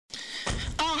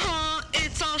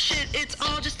shit, it's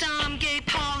all just dumb gay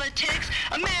politics.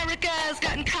 America's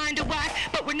gotten kinda whack,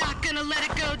 but we're not gonna let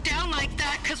it go down like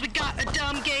that, cause we got a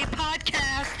dumb gay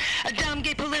podcast, a dumb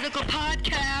gay political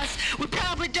podcast. We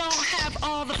probably don't have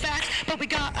all the facts, but we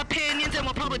got opinions and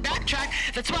we'll probably backtrack.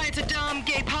 That's why it's a dumb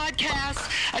gay podcast,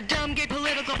 a dumb gay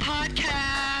political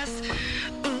podcast.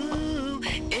 Ooh,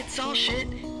 it's all shit,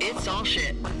 it's all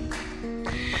shit.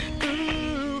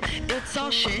 Ooh, it's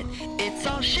all shit, it's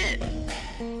all shit.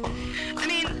 I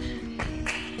mean,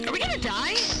 are we gonna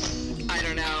die? I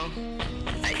don't know.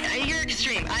 You're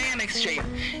extreme. I am extreme.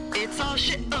 It's all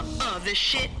shit. This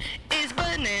shit is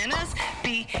bananas.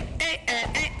 B-A-N-A-N-A-S.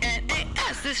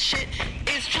 This shit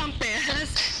is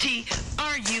Trumpanas.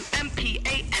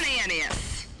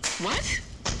 Trumpananas. What?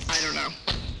 I don't know.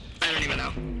 I don't even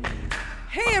know.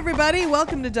 Hey everybody,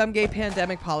 welcome to Dumb Gay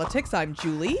Pandemic Politics. I'm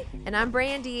Julie. And I'm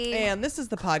Brandy. And this is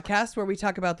the podcast where we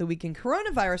talk about the week in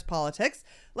coronavirus politics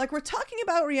like we're talking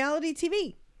about reality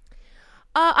TV.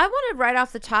 I want to right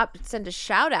off the top send a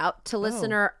shout out to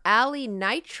listener Allie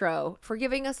Nitro for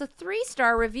giving us a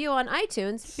 3-star review on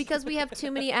iTunes because we have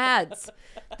too many ads.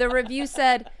 The review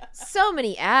said, so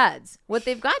many ads. What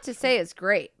they've got to say is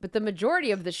great, but the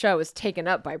majority of the show is taken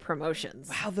up by promotions.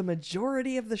 Wow, the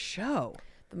majority of the show.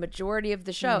 The majority of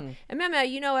the show. And Mama,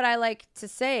 you know what I like to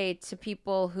say to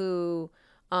people who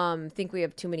think we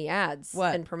have too many ads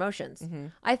and promotions?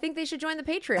 I think they should join the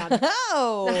Patreon.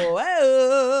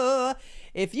 Oh.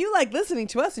 If you like listening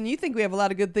to us and you think we have a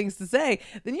lot of good things to say,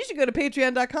 then you should go to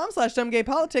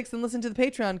patreon.com/dumbgaypolitics and listen to the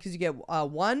Patreon, because you get a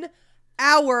 1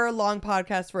 hour long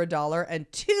podcast for $1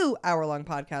 and 2 hour long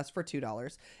podcast for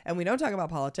 $2. And we don't talk about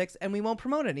politics and we won't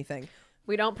promote anything.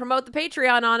 We don't promote the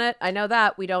Patreon on it. I know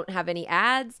that. We don't have any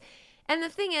ads. And the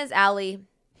thing is, Allie,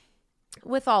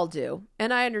 with all due,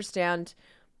 and I understand,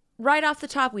 right off the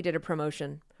top, we did a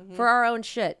promotion for our own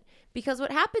shit. Because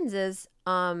what happens is,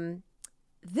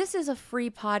 this is a free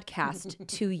podcast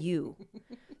to you.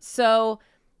 So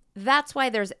that's why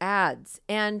there's ads.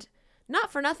 And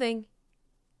not for nothing,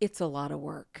 it's a lot of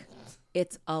work.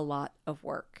 It's a lot of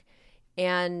work.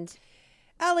 And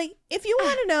Allie, if you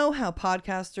want to know how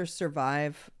podcasters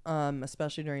survive,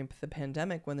 especially during the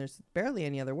pandemic when there's barely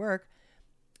any other work,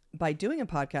 by doing a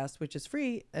podcast, which is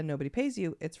free and nobody pays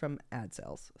you, it's from ad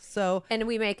sales. And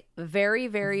we make very,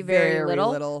 very, very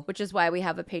little, which is why we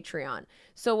have a Patreon.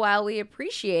 So while we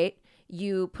appreciate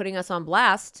you putting us on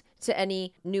blast to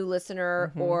any new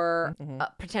listener or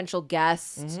potential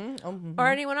guest or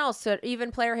anyone else, so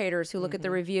even player haters who look at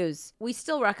the reviews, we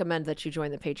still recommend that you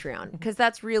join the Patreon, because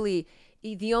that's really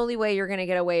the only way you're going to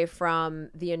get away from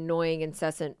the annoying,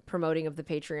 incessant promoting of the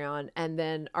Patreon and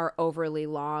then our overly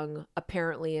long,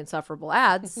 apparently insufferable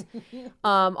ads,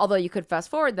 although you could fast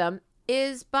forward them,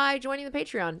 is by joining the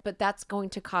Patreon. But that's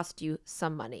going to cost you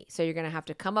some money. So you're going to have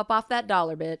to come up off that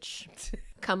dollar, bitch.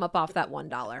 Come up off that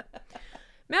 $1.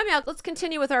 Meow, let's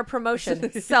continue with our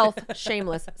promotion.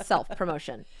 Shameless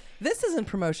self-promotion. This isn't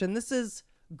promotion. This is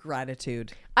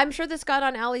gratitude. I'm sure this got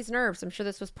on Allie's nerves. I'm sure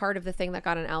this was part of the thing that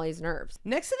got on Allie's nerves.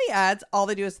 Next to the ads, all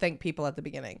they do is thank people at the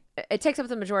beginning. It takes up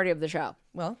the majority of the show.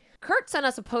 Well, Kurt sent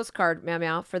us a postcard,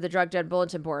 Meow, for the Drug Den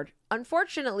Bulletin Board.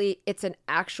 Unfortunately, it's an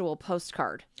actual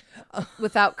postcard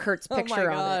without Kurt's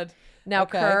picture on it. Now,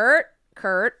 okay.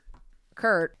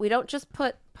 Kurt, we don't just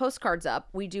put postcards up.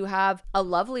 We do have a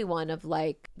lovely one of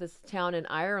like this town in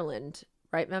Ireland,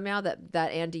 right, Meow, that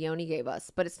Andioni gave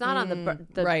us. But it's not on the Drug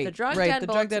Den the Bulletin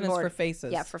Drug Den Board. is for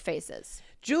faces. Yeah, for faces.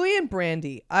 Julie and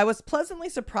Brandy, I was pleasantly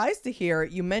surprised to hear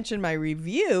you mention my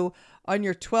review on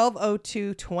your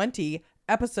 12/02/20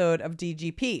 episode of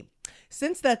DGP.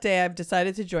 Since that day, I've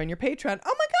decided to join your Patreon.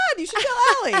 Oh my God, you should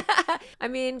tell Allie. I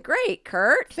mean, great,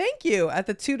 Kurt. Thank you. At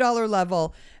the $2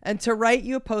 level, and to write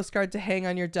you a postcard to hang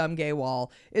on your dumb gay wall.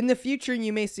 In the future,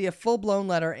 you may see a full-blown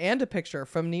letter and a picture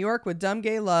from New York with dumb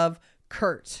gay love,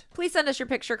 Kurt. Please send us your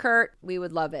picture, Kurt. We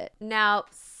would love it. Now,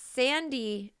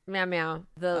 Sandy, Meow,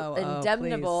 the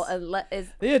indemnable is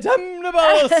the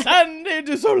indemnable Sandy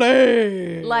du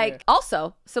Soleil. Like,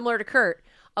 also similar to Kurt,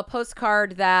 a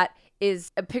postcard that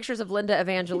is pictures of Linda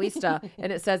Evangelista,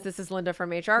 and it says, "This is Linda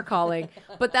from HR calling."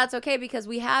 But that's okay, because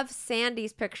we have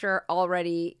Sandy's picture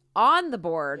already on the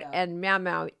board, and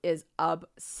Meow is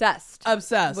obsessed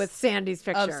with Sandy's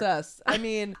picture. Obsessed. I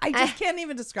mean, I just can't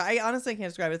even describe. I honestly can't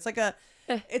describe it.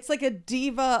 It's like a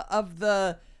diva of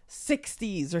the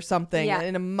 60s or something,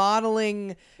 in a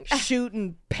modeling shoot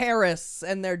in Paris,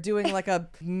 and they're doing like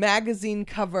a magazine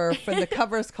cover, for the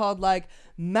cover is called like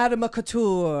Madame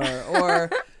Couture or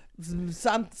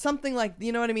something like,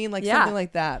 you know what I mean? Like something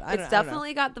like that. It's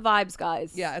definitely got the vibes,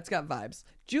 guys. Yeah, it's got vibes.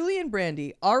 Julie and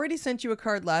Brandy, already sent you a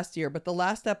card last year, but the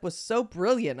last ep was so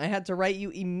brilliant, I had to write you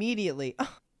immediately.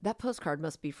 That postcard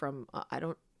must be from,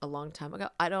 a long time ago.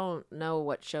 I don't know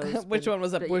what shows. Which one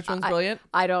was it? Which one's brilliant?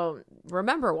 I don't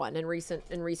remember one in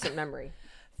recent memory.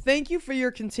 Thank you for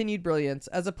your continued brilliance.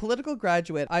 As a political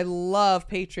graduate, I love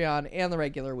Patreon and the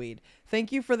regular weed.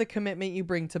 Thank you for the commitment you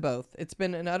bring to both. It's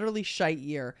been an utterly shite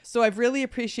year, so I've really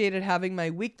appreciated having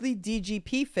my weekly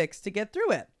DGP fix to get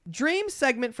through it. Dream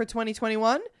segment for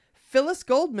 2021? Phyllis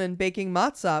Goldman baking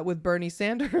matzah with Bernie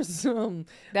Sanders.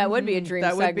 That would be a dream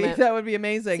segment. That would be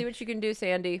amazing. See what you can do,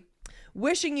 Sandy.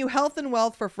 Wishing you health and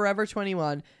wealth for Forever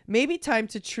 21. Maybe time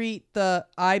to treat the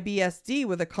IBSD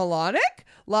with a colonic?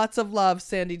 Lots of love,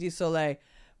 Sandy DuSoleil.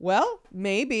 Well,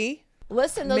 maybe.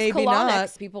 Listen, those maybe colonics,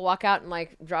 not. people walk out and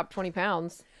like drop 20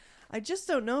 pounds. I just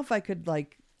don't know if I could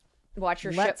like watch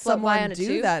your let shit float by on someone a do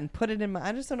tube. that and put it in my.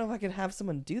 I just don't know if I could have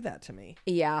someone do that to me.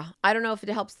 Yeah, I don't know if it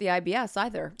helps the IBS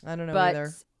either. I don't know but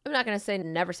either. I'm not gonna say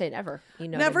never. You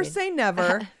know, Never what I mean. say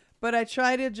never. But I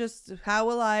try to just, how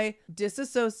will I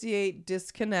disassociate,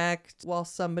 disconnect while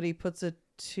somebody puts a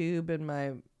tube in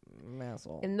my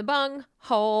asshole? In the bung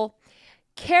hole.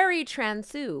 Carrie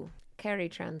Transu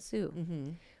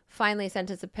finally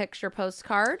sent us a picture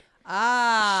postcard.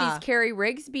 She's Carrie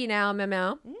Rigsby now,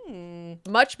 Memo.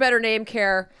 Much better name,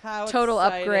 Care. How Total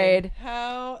exciting. Upgrade.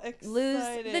 How exciting.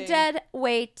 Lose the dead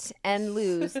weight and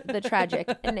lose the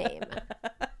tragic name.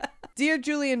 Dear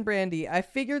Julie and Brandy, I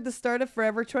figured the start of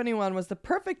Forever 21 was the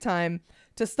perfect time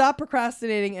to stop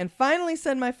procrastinating and finally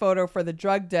send my photo for the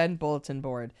Drug Den bulletin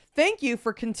board. Thank you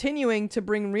for continuing to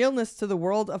bring realness to the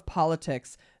world of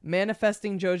politics,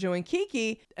 manifesting JoJo and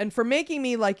Kiki, and for making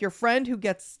me like your friend who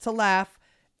gets to laugh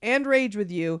and rage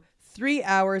with you 3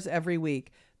 hours every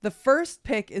week. The first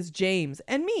pick is James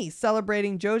and me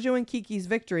celebrating JoJo and Kiki's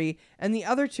victory, and the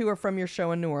other two are from your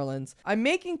show in New Orleans. I'm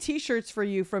making t-shirts for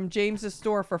you from James's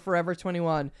store for Forever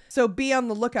 21, so be on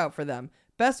the lookout for them.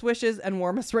 Best wishes and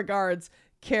warmest regards,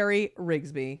 Carrie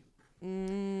Rigsby.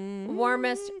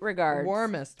 Warmest regards.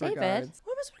 Warmest David. regards.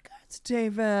 Warmest regards,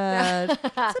 David.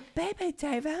 It's a baby,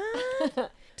 David.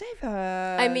 David.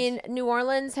 I mean, New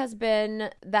Orleans has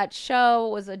been, that show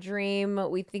was a dream.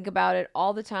 We think about it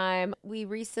all the time. We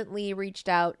recently reached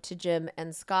out to Jim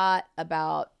and Scott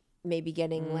about maybe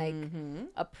getting like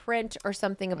a print or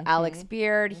something of Alex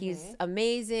Beard. He's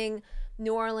amazing.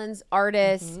 New Orleans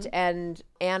artist and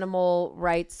animal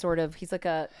rights sort of. He's like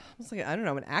a... It's like, I don't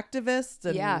know, an activist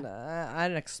and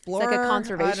an explorer. He's like a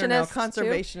conservationist. I don't know,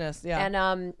 conservationist, yeah.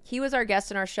 And he was our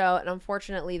guest in our show, and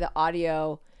unfortunately the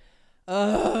audio...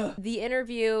 The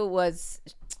interview was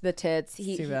the tits.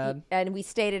 Too bad. And we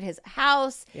stayed at his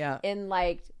house in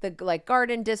like the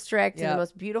Garden District in the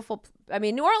most beautiful. I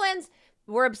mean, New Orleans,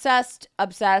 we're obsessed.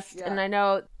 And I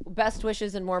know best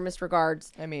wishes and warmest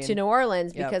regards to New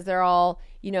Orleans because they're all,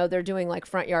 they're doing like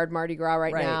front yard Mardi Gras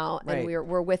right now. And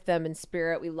we're with them in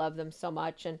spirit. We love them so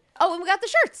much. And we got the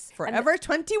shirts. Forever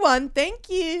 21. Thank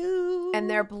you. And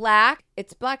they're black.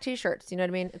 It's black t-shirts. You know what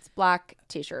I mean? It's black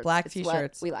t-shirts. Black it's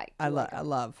t-shirts. what we like. I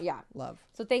love. Yeah. Love.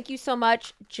 So thank you so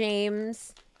much,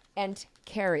 James and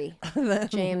Carrie.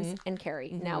 James and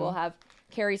Carrie. Now we'll have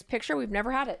Carrie's picture. We've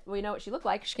never had it. We know what she looked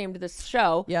like. She came to this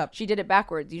show. Yep. She did it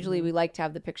backwards. Usually we like to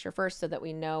have the picture first so that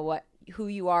we know who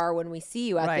you are when we see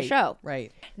you at the show.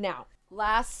 Right. Now,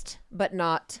 last but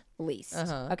not least.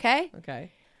 Okay?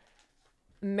 Okay.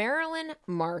 Marilyn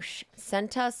Marsh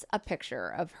sent us a picture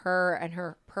of her and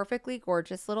her perfectly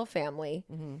gorgeous little family.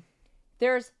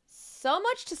 There's so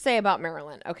much to say about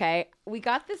Marilyn, okay? We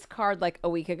got this card like a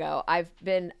week ago. I've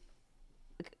been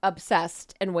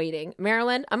obsessed and waiting.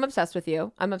 Marilyn, I'm obsessed with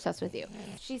you.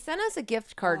 She sent us a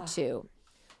gift card too,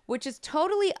 which is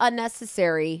totally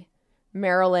unnecessary.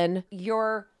 Marilyn,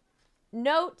 your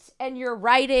notes and your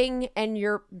writing and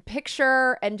your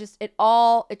picture and just it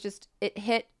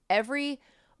hit every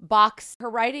box. Her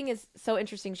writing is so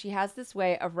interesting. She has this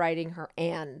way of writing her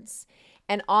ands,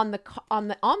 and on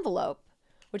the envelope,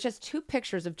 which has 2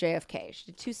 pictures of JFK. She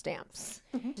did 2 stamps,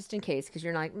 just in case, because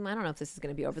you're like, I don't know if this is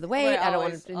going to be over the weight. I don't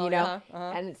want to,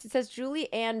 And it says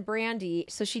Julie and Brandy.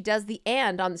 So she does the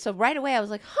and on. So right away I was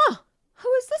like,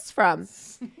 who is this from?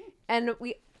 And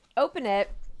we open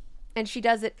it, and she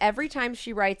does it every time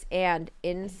she writes and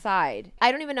inside.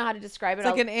 I don't even know how to describe it.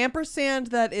 It's like an ampersand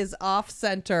that is off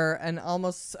center and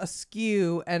almost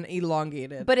askew and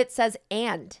elongated. But it says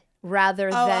and. Rather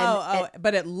than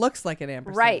but it looks like an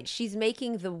ampersand. Right. She's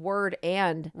making the word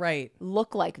and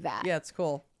look like that. Yeah, it's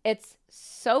cool. It's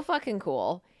so fucking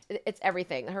cool. It's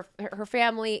everything. Her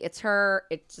family, it's her.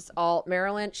 It's just all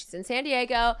Marilyn. She's in San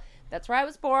Diego. That's where I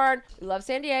was born. We love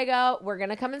San Diego. We're going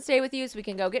to come and stay with you so we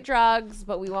can go get drugs,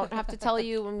 but we won't have to tell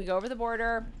you when we go over the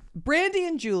border. Brandy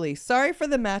and Julie, sorry for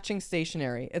the matching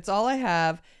stationery. It's all I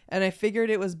have, and I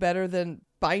figured it was better than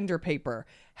binder paper.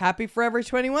 Happy Forever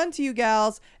 21 to you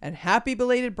gals, and happy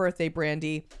belated birthday,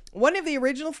 Brandy. One of the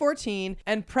original 14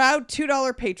 and proud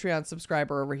 $2 Patreon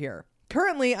subscriber over here.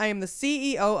 Currently, I am the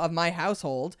CEO of my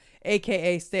household,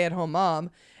 aka stay-at-home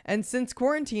mom, and since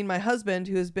quarantine, my husband,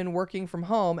 who has been working from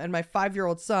home, and my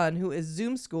 5-year-old son, who is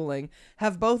Zoom schooling,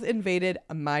 have both invaded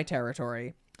my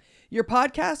territory. Your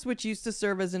podcast, which used to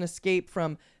serve as an escape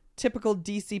from typical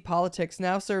DC politics,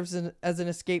 now serves as an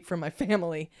escape from my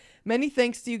family. Many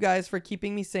thanks to you guys for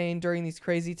keeping me sane during these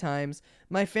crazy times.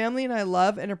 My family and I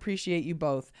love and appreciate you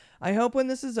both. I hope when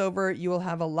this is over, you will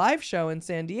have a live show in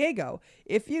San Diego.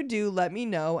 If you do, let me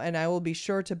know, and I will be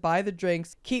sure to buy the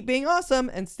drinks. Keep being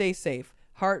awesome and stay safe.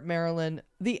 Heart, Marilyn.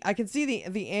 I can see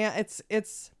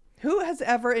it's who has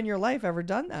ever in your life ever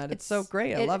done that? It's so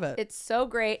great. I love it. It's so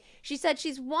great. She said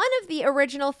she's one of the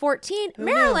original 14. Who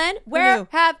Marilyn, knew? where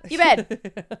have you been?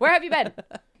 Where have you been?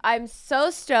 I'm so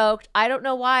stoked. I don't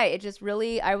know why.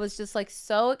 I was just like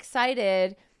so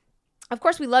excited. Of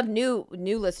course, we love new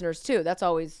listeners too. That's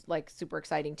always like super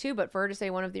exciting too. But for her to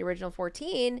say one of the original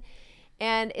 14,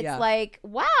 and it's like,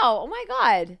 wow, oh my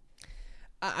God.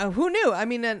 Who knew? I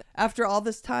mean, and after all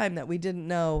this time that we didn't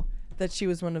know that she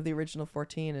was one of the original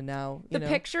 14, and now you know.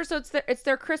 Picture, so it's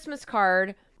their Christmas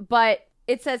card, but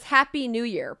it says Happy New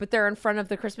Year, but they're in front of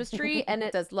the Christmas tree, and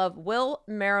it says love Will,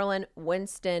 Marilyn,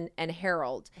 Winston, and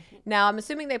Harold. Now I'm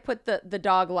assuming they put the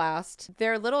dog last.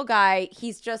 Their little guy,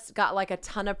 he's just got like a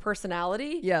ton of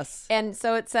personality. Yes. And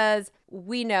so it says,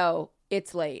 we know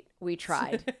it's late, we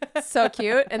tried. So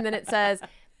cute. And then it says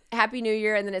Happy New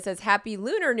Year, and then it says Happy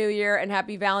Lunar New Year and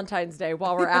Happy Valentine's Day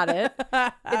while we're at it.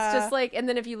 It's just like, and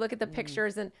then if you look at the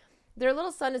pictures, and their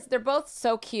little son they're both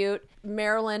so cute,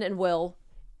 Marilyn and Will.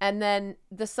 And then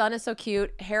the son is so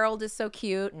cute. Harold is so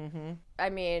cute. Mm-hmm. I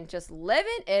mean, just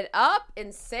living it up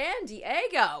in San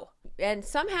Diego. And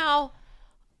somehow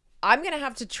I'm going to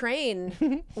have to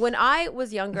train. When I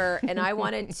was younger and I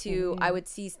would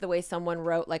see the way someone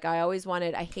wrote, like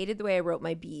I hated the way I wrote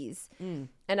my B's.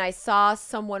 And I saw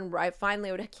someone, I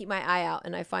would keep my eye out,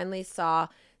 and I finally saw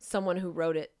someone who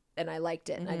wrote it and I liked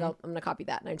it. And I go, I'm going to copy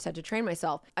that. And I just had to train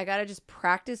myself. I got to just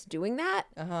practice doing that.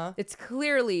 It's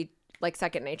clearly like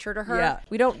second nature to her. Yeah.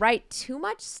 We don't write too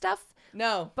much stuff.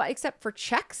 No. But except for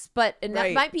checks. And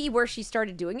that might be where she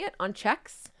started doing it, on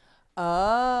checks.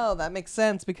 Oh, that makes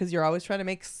sense, because you're always trying to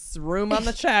make room on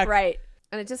the check. Right.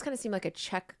 And it just kind of seemed like a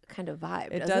check kind of vibe.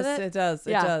 It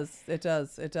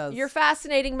does. You're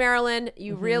fascinating, Marilyn.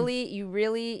 You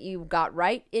you got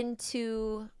right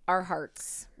into our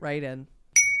hearts. Right in.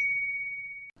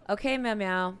 Okay, Meow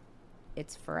Meow.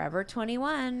 It's Forever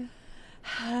 21.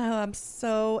 Oh, I'm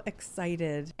so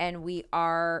excited. And we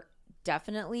are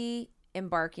definitely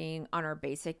embarking on our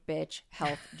basic bitch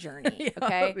health journey.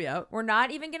 Okay. Yep. We're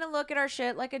not even going to look at our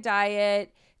shit like a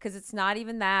diet, because it's not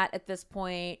even that at this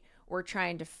point. We're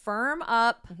trying to firm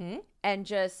up and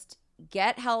just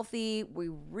get healthy.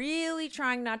 We're really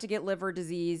trying not to get liver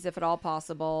disease if at all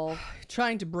possible.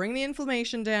 Trying to bring the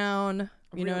inflammation down.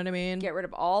 You know what I mean? Get rid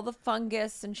of all the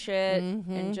fungus and shit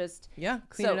and just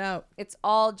clean it out. It's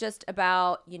all just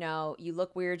about, you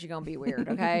look weird, you're going to be weird,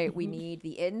 okay? We need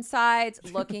the insides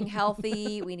looking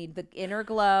healthy. We need the inner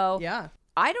glow. Yeah.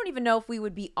 I don't even know if we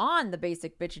would be on the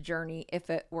basic bitch journey if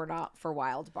it were not for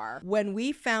Wild Bar. When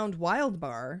we found Wild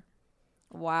Bar,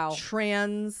 wow.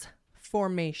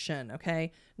 Transformation,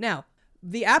 okay? Now,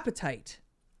 the appetite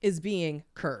is being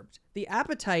curbed. The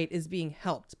appetite is being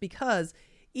helped, because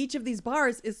each of these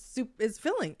bars is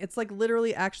filling. It's like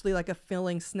literally actually like a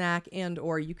filling snack, and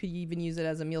or you could even use it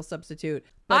as a meal substitute.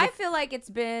 But I feel like it's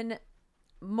been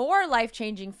more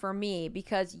life-changing for me,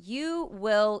 because you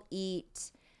will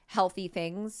eat healthy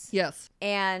things. Yes.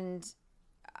 And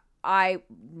I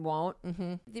won't.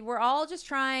 We're all just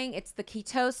trying. It's the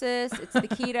ketosis. It's the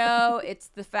keto. It's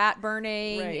the fat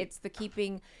burning. Right. It's the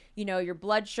keeping, your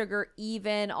blood sugar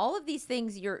even. All of these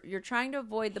things, you're trying to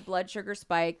avoid the blood sugar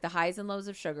spike, the highs and lows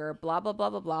of sugar, blah, blah, blah,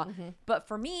 blah, blah. But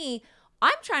for me,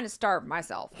 I'm trying to starve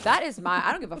myself. That is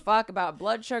I don't give a fuck about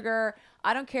blood sugar.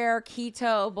 I don't care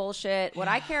keto bullshit. What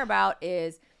I care about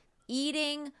is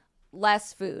eating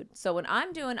less food. So when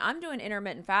I'm doing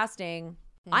intermittent fasting,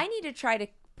 I need to try to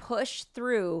push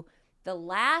through the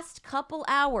last couple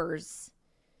hours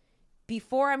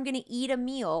before I'm going to eat a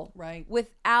meal, right,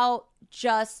 without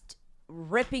just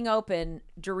ripping open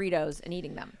Doritos and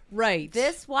eating them. Right.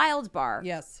 This Wild Bar.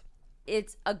 Yes.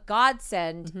 It's a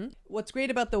godsend. What's great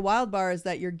about the Wild Bar is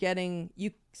that you're getting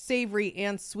savory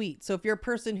and sweet. So if you're a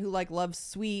person who loves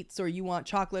sweets, or you want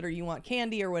chocolate, or you want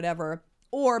candy or whatever,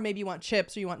 or maybe you want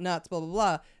chips or you want nuts, blah, blah,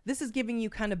 blah, this is giving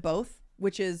you kind of both,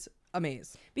 which is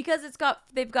amaze. Because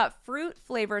they've got fruit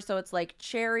flavor, so it's like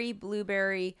cherry,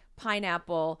 blueberry,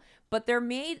 pineapple, but they're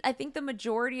made, I think the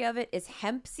majority of it is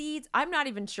hemp seeds. I'm not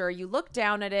even sure. You look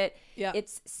down at it,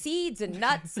 it's seeds and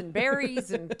nuts and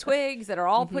berries and twigs that are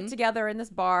all put together in this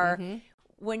bar.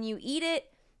 When you eat it,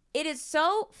 it is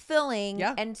so filling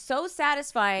and so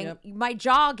satisfying. My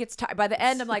jaw gets tired. By the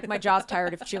end, I'm like, my jaw's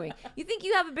tired of chewing. You think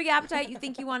you have a big appetite. You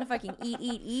think you want to fucking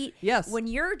eat. Yes. When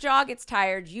your jaw gets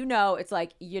tired, you know it's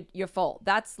like you're full.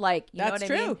 That's like, you know what I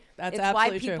mean? That's it's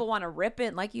absolutely why people want to rip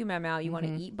it, like you, Memo. You want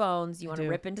to eat bones. You want to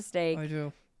rip into steak. I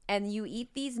do. And you eat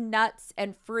these nuts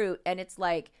and fruit, and it's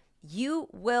like, you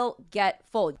will get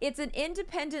full. It's an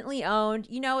independently owned,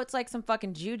 it's like some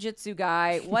fucking jujitsu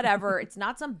guy, whatever. It's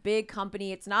not some big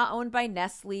company. It's not owned by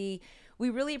Nestle. We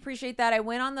really appreciate that. I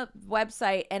went on the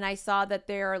website and I saw that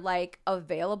they're like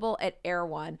available at Air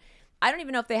One. I don't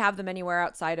even know if they have them anywhere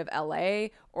outside of LA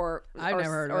or I've never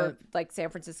heard of it. Like San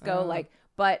Francisco.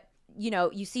 But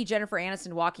you see Jennifer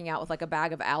Aniston walking out with like a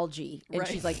bag of algae and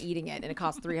she's like eating it and it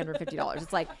costs $350.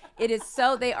 It's like,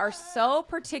 they are so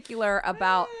particular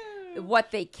about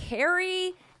what they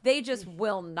carry. They just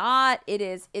will not.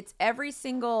 It's every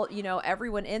single,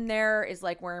 everyone in there is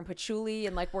like wearing patchouli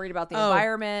and like worried about the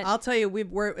environment. I'll tell you,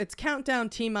 it's countdown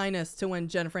T- to when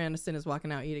Jennifer Aniston is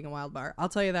walking out eating a wild bar. I'll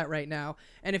tell you that right now.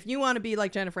 And if you want to be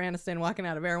like Jennifer Aniston walking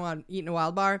out of Air One eating a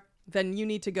wild bar, then you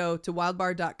need to go to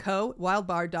wildbar.co,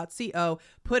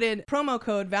 put in promo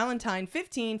code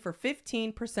Valentine15 for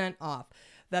 15% off.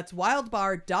 That's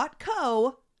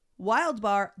wildbar.co,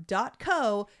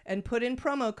 and put in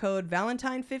promo code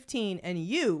Valentine15 and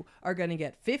you are going to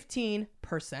get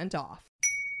 15% off.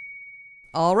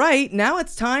 All right, now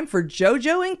it's time for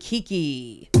JoJo and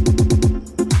Kiki.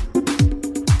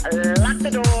 Lock the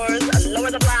doors,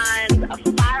 lower the blinds,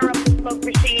 fire up the smoke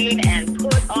machine, and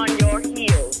put on your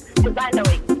heels, because I know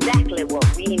exactly what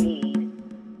we need.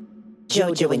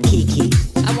 JoJo and Kiki.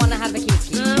 I want to have a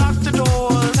Kiki. Lock the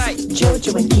doors. Hey.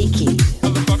 JoJo and Kiki.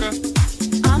 Motherfucker.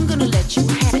 I'm gonna let you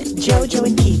have it. JoJo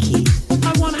and Kiki.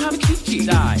 I want to have a Kiki.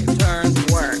 Dive, turn,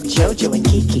 work. JoJo and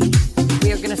Kiki.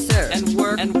 We are gonna serve and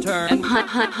work and turn and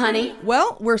honey.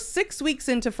 Well, we're 6 weeks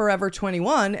into Forever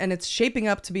 21, and it's shaping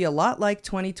up to be a lot like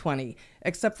 2020,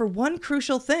 except for one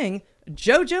crucial thing: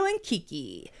 JoJo and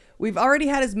Kiki. We've already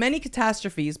had as many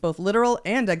catastrophes, both literal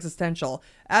and existential,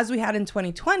 as we had in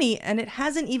 2020, and it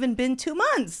hasn't even been 2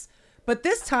 months. But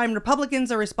this time,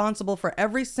 Republicans are responsible for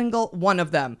every single one of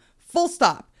them. Full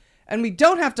stop. And we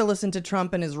don't have to listen to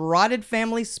Trump and his rotted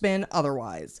family spin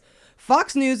otherwise.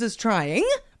 Fox News is trying,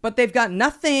 but they've got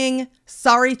nothing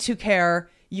sorry to care.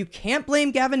 You can't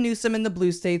blame Gavin Newsom in the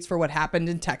blue states for what happened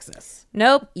in Texas.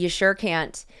 Nope, you sure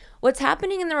can't. What's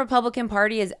happening in the Republican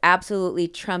Party is absolutely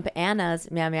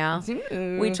Trump-anas, meow meow.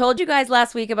 We told you guys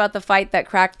last week about the fight that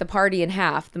cracked the party in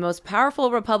half. The most powerful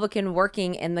Republican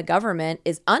working in the government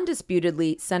is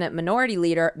undisputedly Senate Minority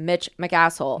Leader Mitch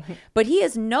McConnell. But he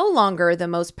is no longer the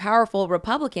most powerful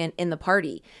Republican in the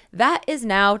party. That is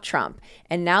now Trump.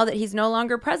 And now that he's no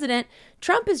longer president,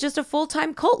 Trump is just a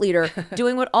full-time cult leader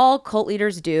doing what all cult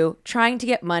leaders do, trying to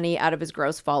get money out of his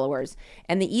gross followers.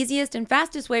 And the easiest and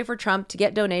fastest way for Trump to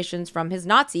get donations from his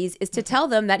Nazis is to tell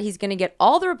them that he's going to get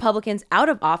all the Republicans out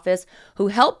of office who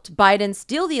helped Biden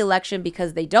steal the election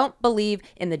because they don't believe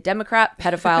in the Democrat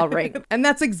pedophile ring. And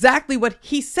that's exactly what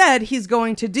he said he's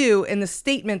going to do in the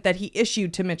statement that he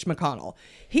issued to Mitch McConnell.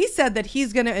 He said that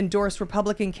he's going to endorse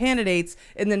Republican candidates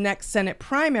in the next Senate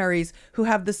primaries who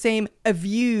have the same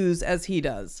views as he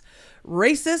does.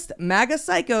 Racist MAGA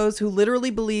psychos who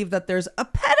literally believe that there's a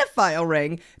pedophile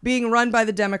ring being run by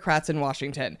the Democrats in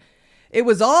Washington. It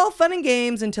was all fun and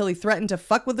games until he threatened to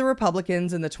fuck with the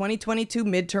Republicans in the 2022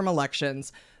 midterm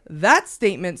elections. That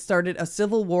statement started a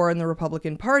civil war in the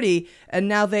Republican Party, and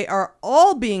now they are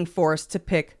all being forced to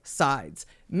pick sides.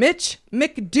 Mitch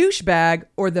McDouchebag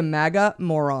or the MAGA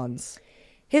morons.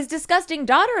 His disgusting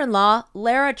daughter-in-law,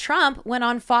 Lara Trump, went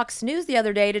on Fox News the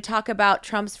other day to talk about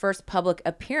Trump's first public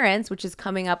appearance, which is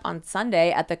coming up on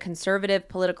Sunday at the Conservative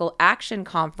Political Action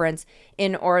Conference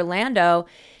in Orlando.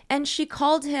 And she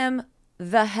called him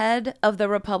the head of the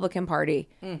Republican Party.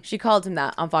 She called him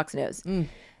that on Fox News.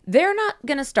 They're not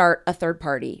going to start a third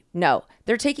party. No,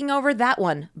 they're taking over that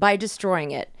one by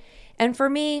destroying it. And for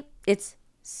me, it's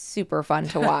super fun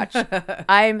to watch.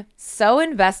 I'm so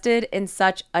invested in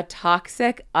such a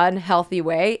toxic, unhealthy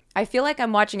way. I feel like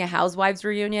I'm watching a Housewives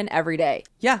reunion every day.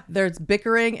 Yeah, there's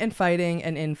bickering and fighting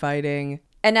and infighting.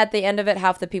 And at the end of it,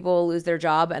 half the people will lose their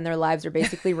job and their lives are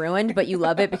basically ruined, but you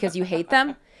love it because you hate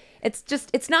them.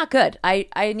 It's not good.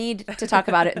 I need to talk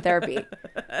about it in therapy.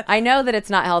 I know that it's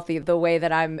not healthy the way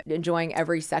that I'm enjoying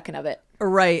every second of it.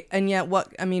 Right. And yet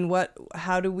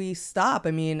how do we stop?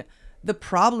 I mean, the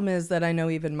problem is that I know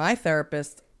even my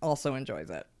therapist also enjoys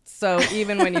it. So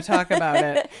even when you talk about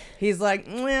it, he's like,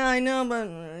 yeah, I know,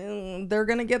 but they're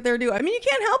going to get their due. I mean, you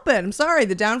can't help it. I'm sorry.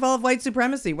 The downfall of white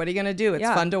supremacy. What are you going to do? It's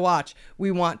fun to watch.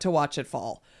 We want to watch it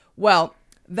fall. Well,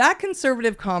 that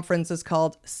conservative conference is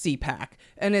called CPAC,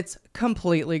 and it's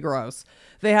completely gross.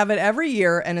 They have it every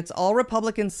year, and it's all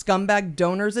Republican scumbag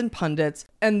donors and pundits.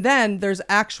 And then there's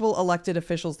actual elected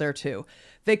officials there, too.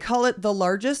 They call it the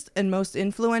largest and most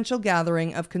influential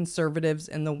gathering of conservatives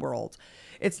in the world.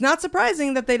 It's not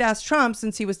surprising that they'd asked Trump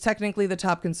since he was technically the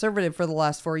top conservative for the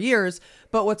last 4 years.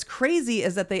 But what's crazy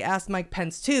is that they asked Mike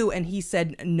Pence too, and he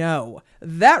said no.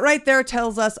 That right there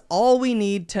tells us all we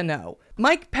need to know.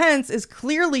 Mike Pence is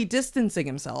clearly distancing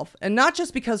himself, and not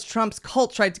just because Trump's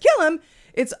cult tried to kill him.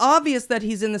 It's obvious that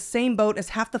he's in the same boat as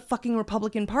half the fucking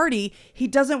Republican Party. He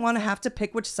doesn't want to have to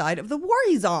pick which side of the war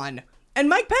he's on. And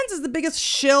Mike Pence is the biggest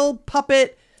shill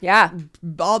puppet. Yeah.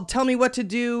 I'll tell me what to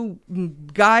do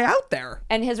guy out there.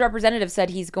 And his representative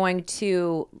said he's going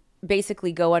to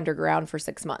basically go underground for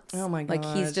 6 months. Oh my God.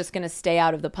 Like he's just going to stay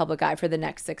out of the public eye for the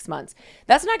next 6 months.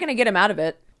 That's not going to get him out of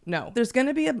it. No. There's going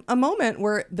to be a moment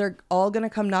where they're all going to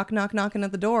come knocking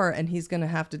at the door, and he's going to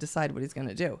have to decide what he's going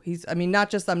to do. Not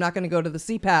just I'm not going to go to the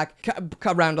CPAC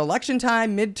around election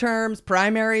time, midterms,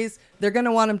 primaries. They're going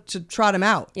to want him to trot him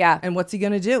out. Yeah. And what's he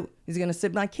going to do? He's going to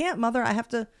sit, I can't, mother. I have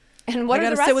to. And what are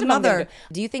the rest of them going to do?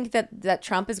 Do you think that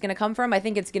Trump is going to come from? I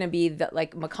think it's going to be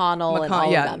like McConnell and all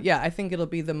of them. Yeah, I think it'll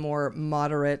be the more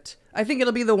moderate. I think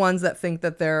it'll be the ones that think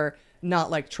that they're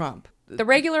not like Trump. The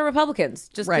regular Republicans,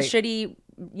 just right. The shitty,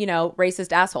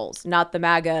 racist assholes, not the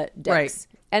MAGA dicks. Right.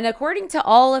 And according to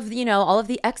all of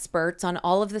the experts on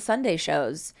all of the Sunday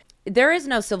shows, there is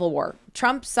no civil war.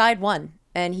 Trump's side won,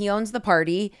 and he owns the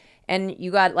party. And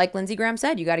you got, like Lindsey Graham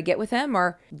said, you got to get with him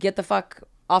or get the fuck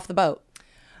off the boat.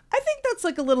 I think that's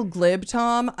like a little glib,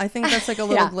 Tom. I think that's like a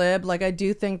little glib. Like, I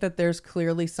do think that there's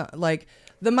clearly some, like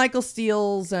the Michael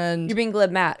Steele's and... You're being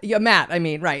glib, Matt. Yeah, Matt, I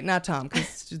mean, right, not Tom.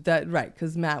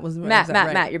 Because Matt was...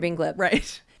 Matt, you're being glib.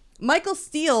 Right.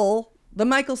 the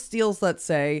Michael Steeles, let's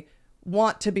say,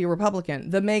 want to be Republican.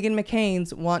 The Meghan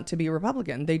McCains want to be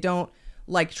Republican. They don't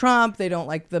like Trump. They don't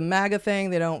like the MAGA thing.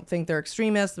 They don't think they're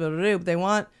extremists. But they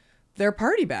want their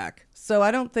party back. So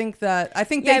I don't think that... I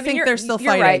think they think they're still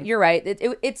fighting. You're right.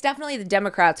 It's definitely the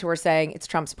Democrats who are saying it's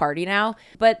Trump's party now.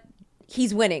 But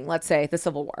he's winning, let's say, the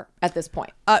Civil War at this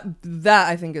point. That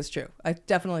I think is true. I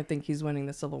definitely think he's winning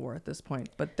the Civil War at this point.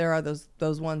 But there are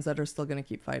those ones that are still going to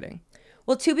keep fighting.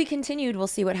 Well, to be continued. We'll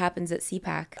see what happens at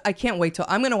CPAC. I can't wait till...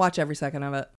 I'm going to watch every second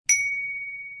of it.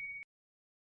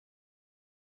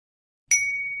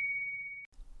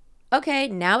 Okay,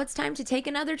 now it's time to take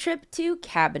another trip to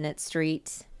Cabinet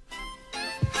Street.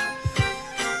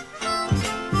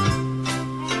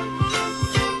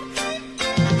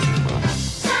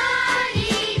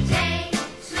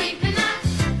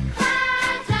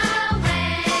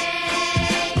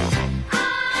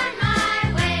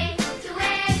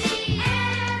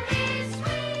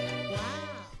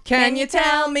 Can you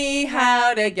tell me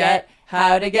how to get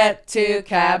to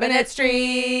Cabinet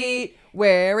Street?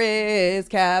 Where is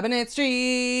Cabinet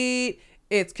Street?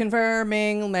 It's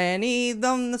confirming Lenny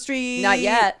on the street. Not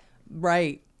yet.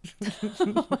 Right.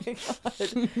 Oh my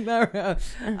God.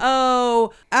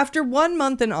 Oh, after 1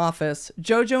 month in office,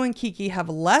 JoJo and Kiki have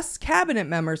less cabinet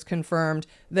members confirmed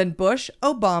than Bush,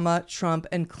 Obama, Trump,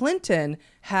 and Clinton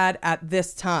had at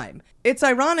this time. It's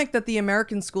ironic that the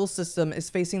American school system is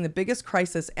facing the biggest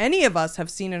crisis any of us have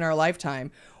seen in our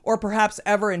lifetime, or perhaps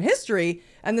ever in history,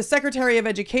 and the Secretary of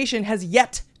Education has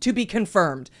yet to be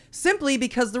confirmed, simply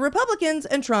because the Republicans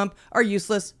and Trump are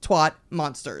useless twat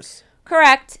monsters.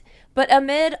 Correct. But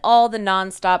amid all the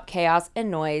nonstop chaos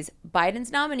and noise, Biden's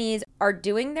nominees are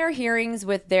doing their hearings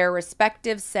with their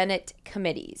respective Senate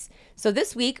committees. So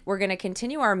this week, we're going to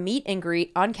continue our meet and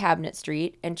greet on Cabinet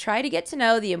Street and try to get to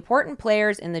know the important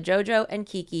players in the JoJo and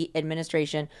Kiki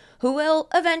administration who will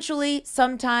eventually,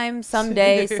 sometime,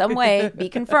 someday, some way be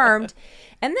confirmed.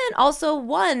 And then also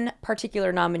one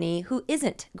particular nominee who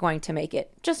isn't going to make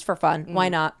it, just for fun. Why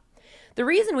not? The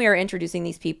reason we are introducing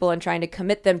these people and trying to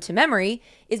commit them to memory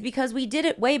is because we did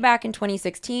it way back in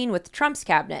 2016 with Trump's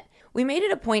cabinet. we made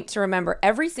it a point to remember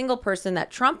every single person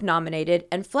that Trump nominated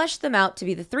and flesh them out to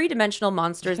be the three-dimensional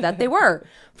monsters that they were.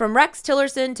 From Rex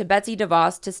Tillerson to Betsy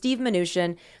DeVos to Steve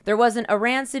Mnuchin, there wasn't a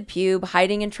rancid pube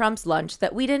hiding in Trump's lunch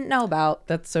that we didn't know about.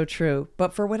 That's so true.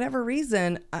 But for whatever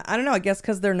reason, I don't know, I guess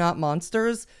because they're not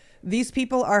monsters, these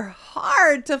people are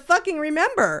hard to fucking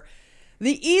remember.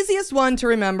 The easiest one to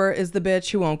remember is the bitch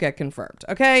who won't get confirmed,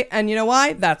 okay? And you know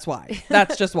why? That's why.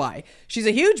 That's just why. She's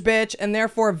a huge bitch and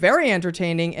therefore very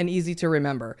entertaining and easy to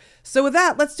remember. So with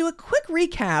that, let's do a quick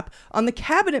recap on the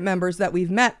cabinet members that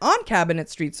we've met on Cabinet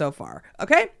Street so far,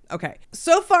 okay? Okay.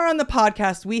 So far on the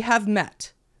podcast, we have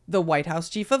met the White House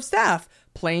Chief of Staff,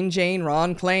 Plain Jane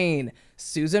Ron Klain.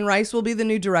 Susan Rice will be the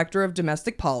new Director of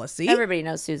Domestic Policy. Everybody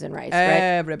knows Susan Rice, right?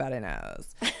 Everybody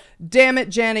knows. Damn it,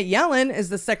 Janet Yellen is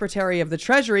the Secretary of the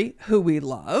Treasury, who we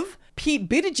love. Pete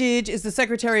Buttigieg is the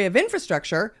Secretary of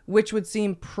Infrastructure, which would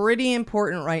seem pretty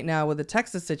important right now with the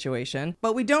Texas situation,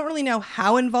 but we don't really know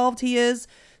how involved he is,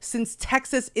 since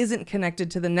Texas isn't connected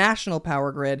to the national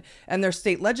power grid and their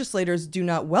state legislators do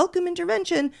not welcome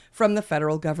intervention from the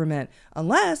federal government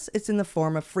unless it's in the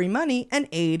form of free money and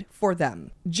aid for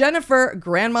them. Jennifer,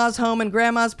 Grandma's Home and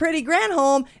Grandma's Pretty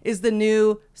Granholm, is the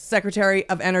new Secretary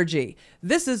of Energy.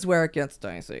 This is where it gets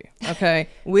dicey, okay?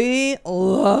 We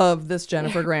love this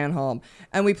Jennifer Granholm,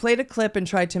 and we played a clip and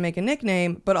tried to make a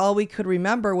nickname, but all we could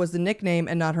remember was the nickname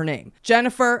and not her name.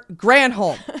 Jennifer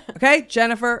Granholm, okay?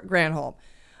 Jennifer Granholm.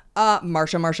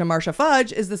 Marsha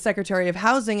Fudge is the Secretary of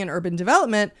Housing and Urban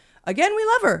Development. Again, we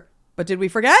love her, but did we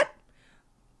forget?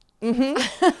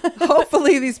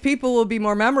 Hopefully these people will be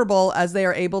more memorable as they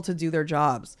are able to do their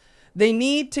jobs. They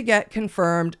need to get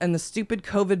confirmed and the stupid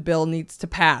COVID bill needs to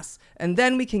pass. And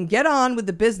then we can get on with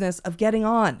the business of getting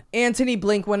on. Antony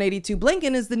Blink-182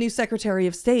 Blinken is the new Secretary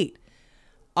of State.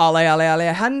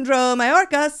 Alejandro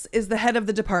Mayorkas is the head of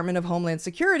the Department of Homeland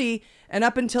Security, and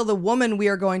up until the woman we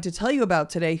are going to tell you about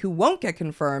today who won't get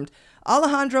confirmed,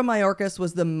 Alejandro Mayorkas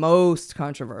was the most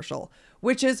controversial,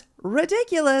 which is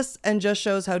ridiculous and just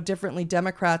shows how differently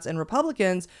Democrats and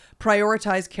Republicans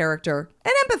prioritize character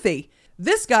and empathy.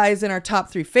 This guy is in our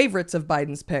top 3 favorites of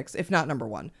Biden's picks, if not number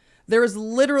 1. There is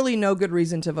literally no good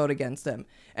reason to vote against him,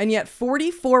 and yet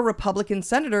 44 Republican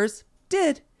senators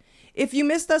did. If you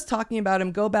missed us talking about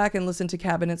him, go back and listen to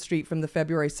Cabinet Street from the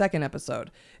February 2nd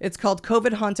episode. It's called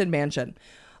COVID Haunted Mansion.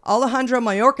 Alejandro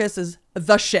Mayorkas is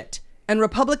the shit, and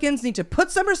Republicans need to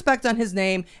put some respect on his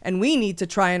name, and we need to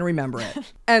try and remember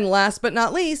it. And last but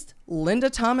not least, Linda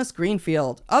Thomas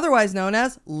Greenfield, otherwise known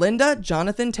as Linda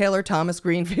Jonathan Taylor Thomas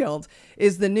Greenfield,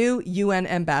 is the new UN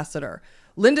ambassador.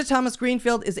 Linda Thomas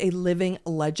Greenfield is a living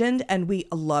legend, and we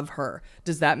love her.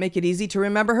 Does that make it easy to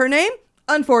remember her name?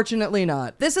 Unfortunately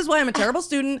not. This is why I'm a terrible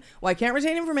student, why I can't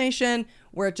retain information,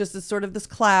 where it just is sort of this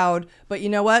cloud. But you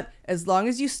know what? As long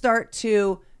as you start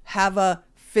to have a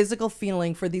physical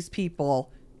feeling for these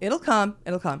people, it'll come.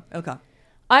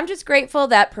 I'm just grateful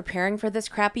that preparing for this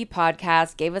crappy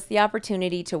podcast gave us the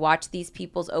opportunity to watch these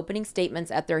people's opening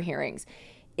statements at their hearings.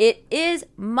 It is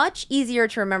much easier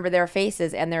to remember their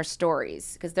faces and their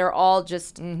stories because they're all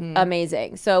just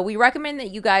amazing. So we recommend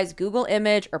that you guys Google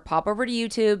image or pop over to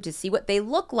YouTube to see what they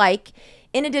look like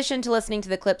in addition to listening to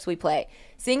the clips we play.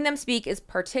 Seeing them speak is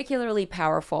particularly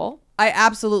powerful. I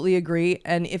absolutely agree.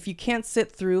 And if you can't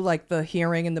sit through like the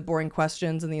hearing and the boring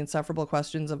questions and the insufferable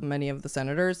questions of many of the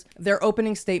senators, their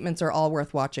opening statements are all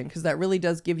worth watching because that really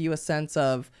does give you a sense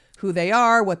of who they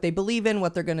are, what they believe in,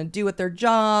 what they're going to do at their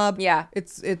job. Yeah.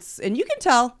 It's and you can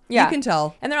tell. Yeah. You can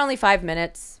tell. And they're only 5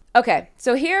 minutes. Okay.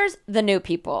 So here's the new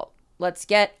people. Let's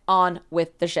get on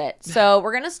with the shit. So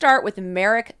we're going to start with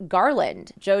Merrick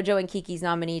Garland, JoJo and Kiki's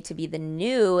nominee to be the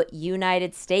new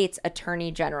United States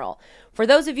Attorney General. For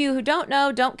those of you who don't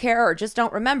know, don't care, or just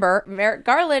don't remember, Merrick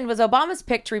Garland was Obama's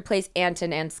pick to replace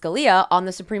Antonin Scalia on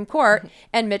the Supreme Court,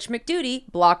 and Mitch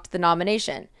McDuty blocked the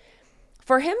nomination.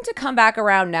 For him to come back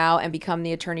around now and become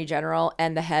the Attorney General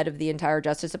and the head of the entire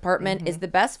Justice Department is the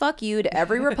best fuck you to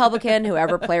every Republican who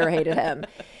ever player hated him.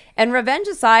 And revenge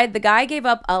aside, the guy gave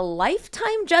up a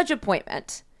lifetime judge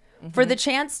appointment for the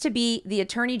chance to be the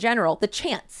Attorney General. The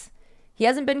chance. He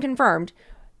hasn't been confirmed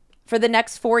for the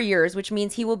next 4 years, which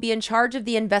means he will be in charge of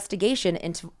the investigation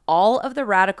into all of the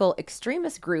radical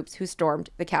extremist groups who stormed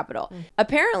the Capitol.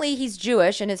 Apparently, he's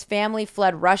Jewish and his family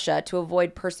fled Russia to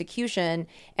avoid persecution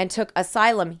and took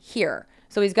asylum here.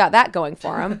 So he's got that going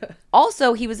for him.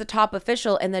 Also, he was a top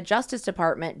official in the Justice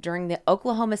Department during the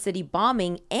Oklahoma City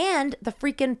bombing and the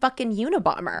freaking fucking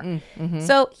Unabomber.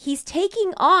 So he's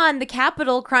taking on the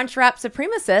Capitol Crunchwrap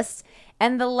supremacists,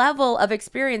 and the level of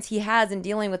experience he has in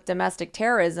dealing with domestic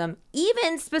terrorism,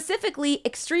 even specifically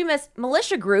extremist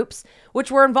militia groups,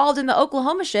 which were involved in the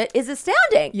Oklahoma shit, is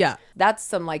astounding. Yeah. That's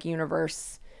some like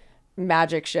universe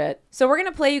magic shit. So we're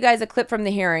going to play you guys a clip from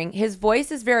the hearing. His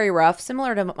voice is very rough,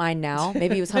 similar to mine now.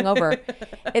 Maybe he was hungover.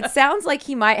 It sounds like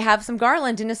he might have some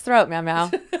Garland in his throat,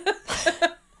 meow.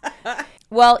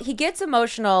 Well, he gets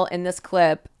emotional in this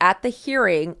clip at the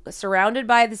hearing, surrounded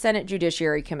by the Senate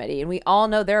Judiciary Committee, and we all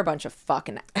know they're a bunch of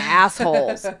fucking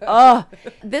assholes. Ugh.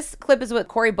 This clip is what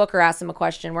Cory Booker asked him a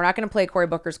question. We're not going to play Cory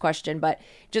Booker's question, but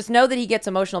just know that he gets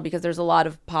emotional because there's a lot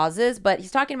of pauses, but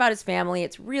he's talking about his family.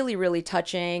 It's really, really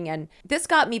touching, and this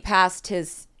got me past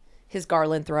his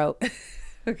Garland throat.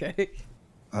 Okay.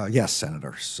 Yes,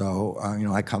 Senator. So,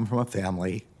 I come from a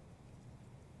family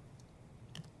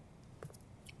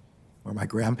where my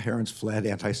grandparents fled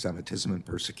anti-Semitism and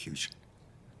persecution.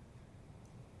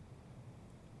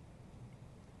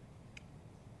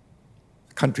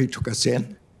 The country took us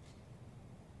in,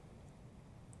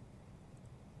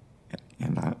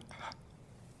 and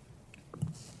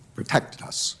protected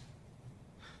us.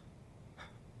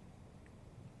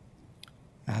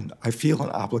 And I feel an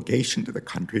obligation to the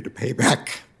country to pay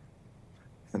back.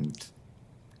 And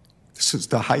this is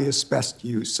the highest, best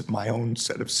use of my own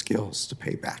set of skills to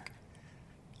pay back.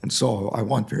 And so I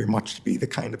want very much to be the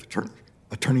kind of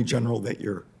attorney general that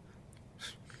you're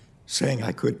saying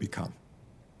I could become.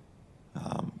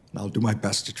 And I'll do my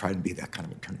best to try to be that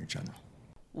kind of attorney general.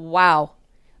 Wow.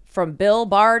 From Bill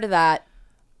Barr to that.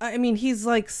 I mean, he's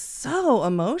like so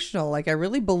emotional. Like, I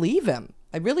really believe him.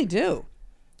 I really do.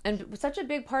 And such a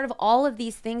big part of all of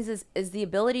these things is the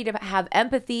ability to have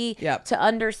empathy, to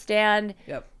understand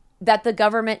that the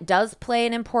government does play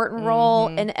an important role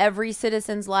in every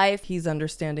citizen's life. He's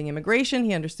understanding immigration.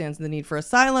 He understands the need for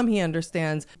asylum. He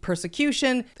understands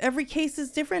persecution. Every case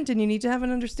is different, and you need to have an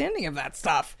understanding of that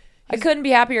stuff. I couldn't be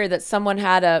happier that someone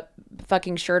had a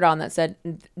fucking shirt on that said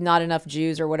 "not enough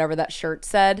Jews" or whatever that shirt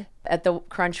said at the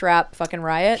Crunchwrap fucking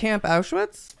riot. Camp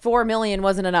Auschwitz? 4 million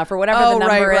wasn't enough or whatever the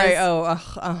number is. Right. Oh,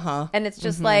 uh-huh. And it's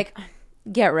just like,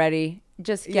 get ready.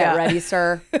 Just get ready,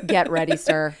 sir. Get ready,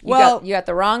 sir. You got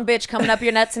the wrong bitch coming up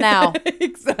your nuts now.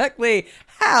 Exactly.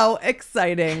 How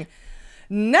exciting.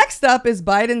 Next up is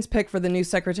Biden's pick for the new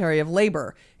Secretary of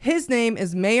Labor. His name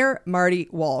is Mayor Marty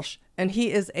Walsh, and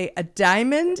he is a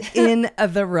diamond in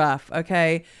the rough,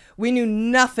 okay? We knew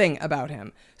nothing about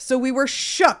him. So we were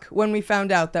shook when we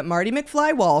found out that Marty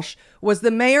McFly Walsh was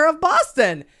the mayor of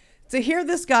Boston. To hear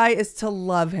this guy is to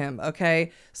love him,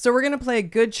 okay? So we're going to play a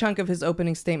good chunk of his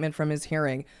opening statement from his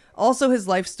hearing. Also, his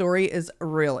life story is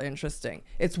real interesting.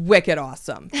 It's wicked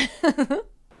awesome.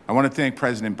 I want to thank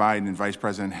President Biden and Vice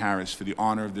President Harris for the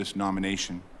honor of this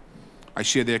nomination. I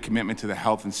share their commitment to the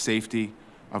health and safety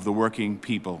of the working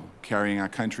people carrying our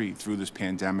country through this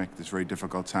pandemic, this very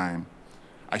difficult time.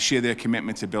 I share their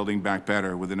commitment to building back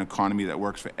better with an economy that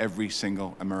works for every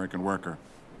single American worker.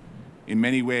 In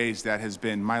many ways, that has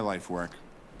been my life work.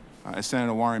 As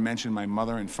Senator Warren mentioned, my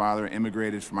mother and father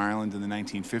immigrated from Ireland in the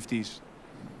 1950s.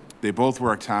 They both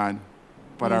worked hard,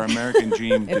 but our American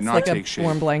dream did not take shape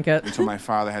warm blanket. until my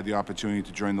father had the opportunity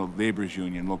to join the Labor's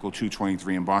Union, Local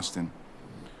 223 in Boston.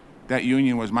 That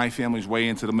union was my family's way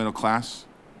into the middle class.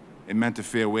 It meant a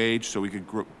fair wage so we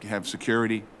could have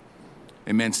security.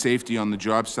 It meant safety on the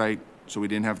job site so we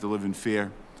didn't have to live in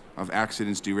fear of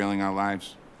accidents derailing our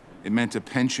lives. It meant a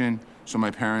pension so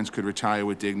my parents could retire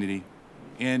with dignity,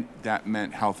 and that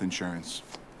meant health insurance.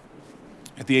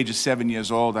 At the age of 7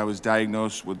 years old, I was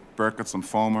diagnosed with Burkitt's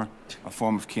lymphoma, a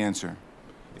form of cancer.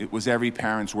 It was every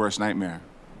parent's worst nightmare.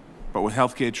 But with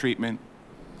healthcare treatment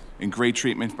and great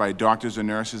treatment by doctors and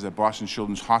nurses at Boston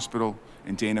Children's Hospital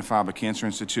and Dana-Farber Cancer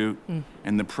Institute,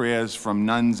 and the prayers from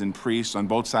nuns and priests on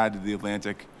both sides of the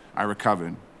Atlantic, I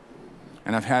recovered.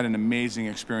 And I've had an amazing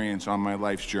experience on my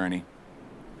life's journey.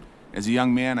 As a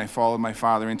young man, I followed my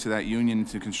father into that union,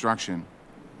 into construction.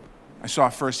 I saw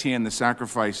firsthand the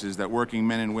sacrifices that working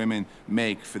men and women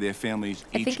make for their families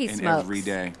each and every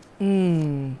day.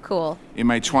 Cool. In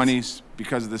my 20s,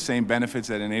 because of the same benefits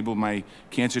that enabled my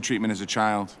cancer treatment as a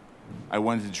child, I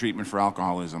went into treatment for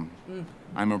alcoholism.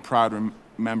 I'm a proud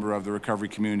member of the recovery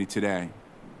community today.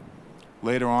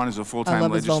 Later on, as a full-time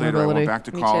legislator, I went back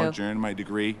to college and earned my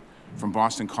degree from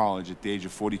Boston College at the age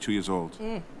of 42 years old.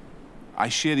 I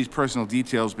share these personal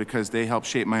details because they help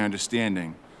shape my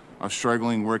understanding of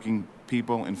struggling working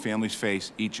people and families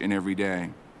face each and every day.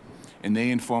 And they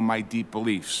inform my deep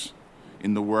beliefs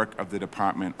in the work of the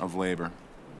Department of Labor.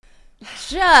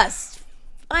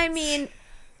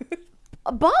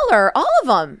 A baller, all of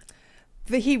them.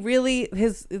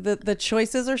 The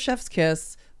choices are chef's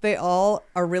kiss. They all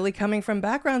are really coming from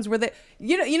backgrounds where they,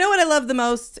 you know what I love the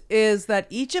most is that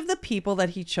each of the people that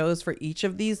he chose for each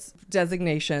of these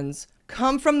designations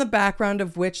come from the background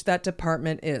of which that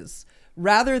department is,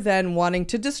 rather than wanting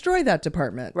to destroy that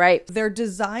department. Right. Their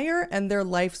desire and their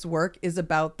life's work is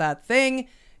about that thing,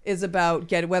 is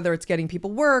about whether it's getting people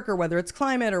work or whether it's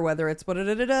climate or whether it's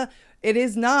It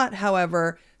is not,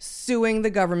 however, suing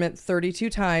the government 32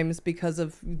 times because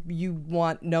of you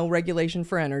want no regulation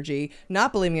for energy,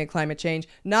 not believing in climate change,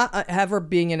 not ever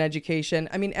being in education.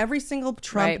 I mean, every single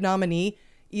Trump nominee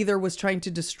either was trying to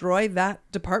destroy that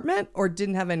department or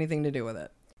didn't have anything to do with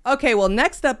it. Okay, well,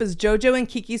 next up is JoJo and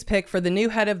Kiki's pick for the new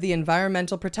head of the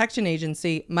Environmental Protection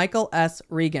Agency, Michael S.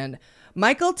 Regan.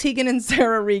 Michael Tegan and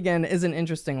Sarah Regan is an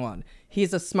interesting one.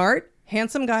 He's a smart,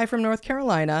 handsome guy from North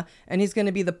Carolina, and he's going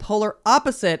to be the polar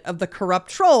opposite of the corrupt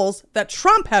trolls that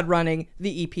Trump had running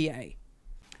the EPA.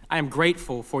 I am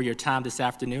grateful for your time this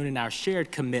afternoon and our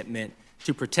shared commitment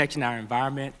to protecting our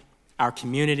environment, our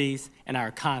communities, and our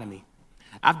economy.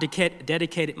 I've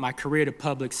dedicated my career to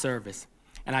public service,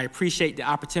 and I appreciate the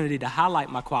opportunity to highlight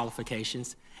my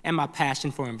qualifications and my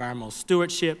passion for environmental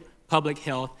stewardship, public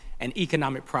health, and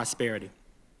economic prosperity.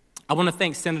 I want to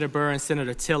thank Senator Burr and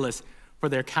Senator Tillis for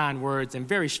their kind words and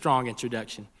very strong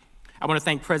introduction. I want to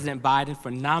thank President Biden for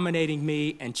nominating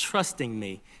me and trusting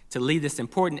me to lead this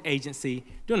important agency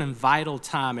during a vital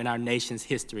time in our nation's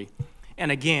history.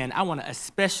 And again, I want to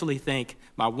especially thank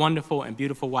my wonderful and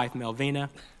beautiful wife,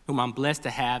 Melvina, whom I'm blessed to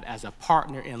have as a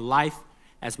partner in life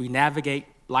as we navigate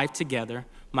life together,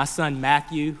 my son,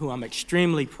 Matthew, who I'm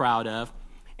extremely proud of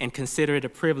and consider it a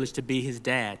privilege to be his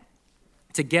dad.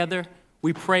 Together,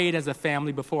 we prayed as a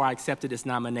family before I accepted this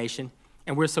nomination,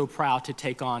 and we're so proud to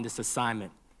take on this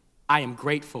assignment. I am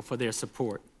grateful for their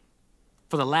support.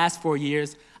 For the last 4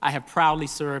 years, I have proudly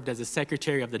served as the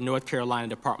Secretary of the North Carolina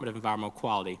Department of Environmental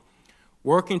Quality,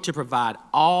 working to provide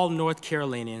all North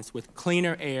Carolinians with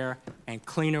cleaner air and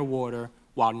cleaner water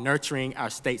while nurturing our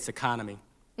state's economy.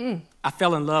 I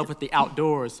fell in love with the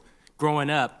outdoors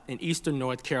growing up in eastern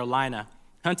North Carolina,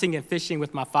 hunting and fishing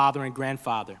with my father and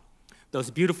grandfather. Those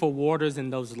beautiful waters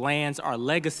and those lands are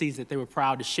legacies that they were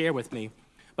proud to share with me,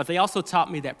 but they also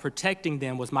taught me that protecting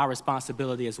them was my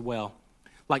responsibility as well.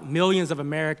 Like millions of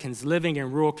Americans living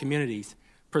in rural communities,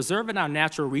 preserving our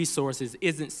natural resources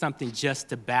isn't something just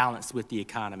to balance with the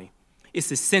economy.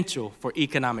 It's essential for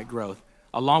economic growth,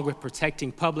 along with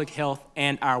protecting public health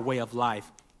and our way of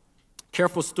life.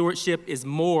 Careful stewardship of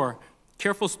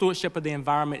the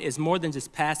environment is more than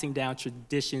just passing down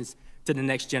traditions to the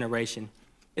next generation.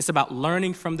 It's about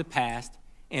learning from the past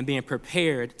and being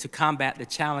prepared to combat the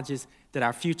challenges that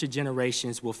our future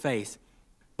generations will face.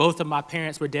 Both of my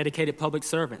parents were dedicated public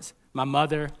servants. My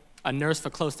mother, a nurse for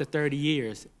close to 30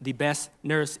 years, the best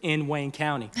nurse in Wayne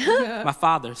County. My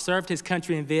father served his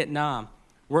country in Vietnam,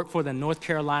 worked for the North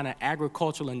Carolina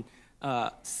Agricultural and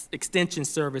Extension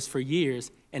Service for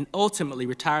years, and ultimately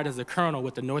retired as a colonel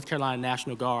with the North Carolina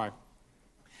National Guard.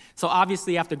 So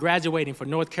obviously, after graduating from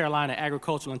North Carolina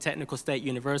Agricultural and Technical State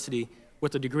University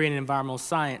with a degree in environmental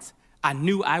science, I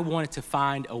knew I wanted to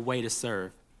find a way to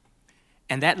serve.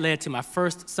 And that led to my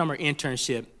first summer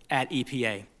internship at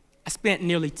EPA. I spent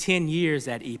nearly 10 years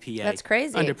at EPA. That's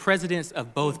crazy. Under presidents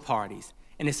of both parties,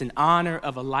 and it's an honor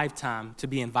of a lifetime to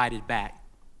be invited back.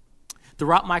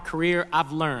 Throughout my career,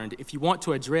 I've learned if you want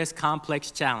to address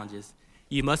complex challenges,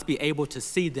 you must be able to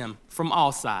see them from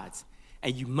all sides,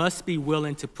 and you must be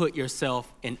willing to put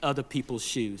yourself in other people's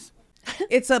shoes.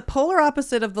 It's a polar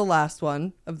opposite of the last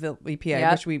one, of the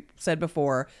EPA, which we said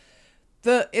before.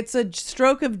 It's a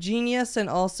stroke of genius and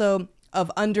also of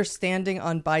understanding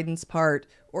on Biden's part,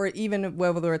 or even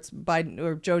whether it's Biden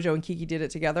or JoJo and Kiki did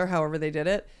it together, however they did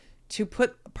it, to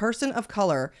put a person of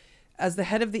color as the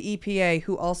head of the EPA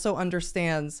who also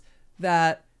understands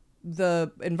that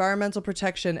the environmental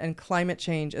protection and climate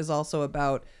change is also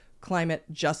about climate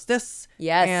justice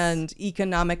and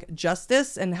economic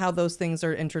justice and how those things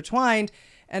are intertwined.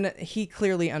 And he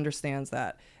clearly understands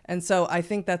that. And so I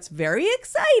think that's very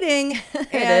exciting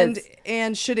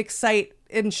and should excite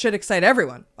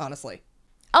everyone, honestly.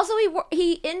 Also,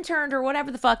 he interned or whatever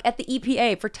the fuck at the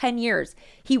EPA for 10 years.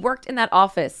 He worked in that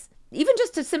office. Even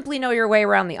just to simply know your way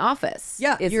around the office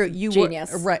is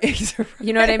genius. Right.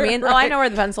 You know what I mean? Oh, I know where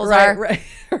the pencils are. Right.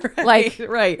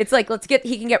 It's like,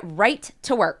 he can get right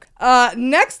to work.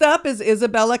 Next up is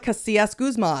Isabella Casillas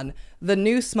Guzman, the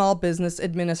new small business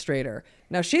administrator.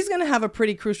 Now, she's going to have a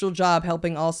pretty crucial job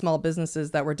helping all small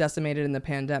businesses that were decimated in the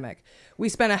pandemic. We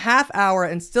spent a half hour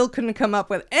and still couldn't come up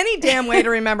with any damn way to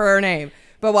remember her name.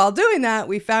 But while doing that,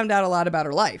 we found out a lot about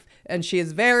her life, and she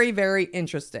is very, very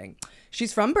interesting.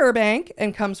 She's from Burbank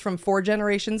and comes from 4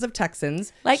 generations of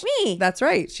Texans. Like me. That's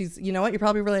right. She's, you know what? You're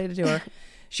probably related to her.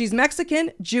 She's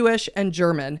Mexican, Jewish, and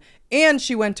German. And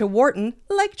she went to Wharton,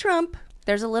 like Trump.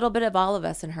 There's a little bit of all of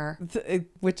us in her.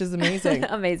 Which is amazing.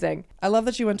 Amazing. I love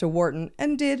that she went to Wharton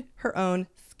and did her own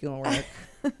schoolwork.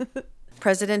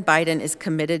 President Biden is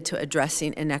committed to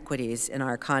addressing inequities in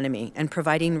our economy and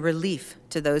providing relief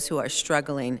to those who are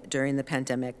struggling during the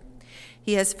pandemic.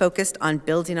 He has focused on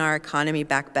building our economy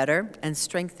back better and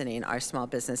strengthening our small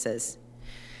businesses.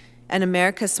 And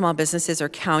America's small businesses are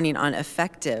counting on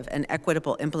effective and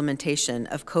equitable implementation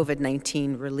of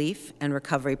COVID-19 relief and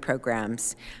recovery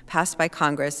programs passed by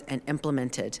Congress and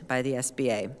implemented by the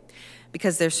SBA,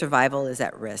 because their survival is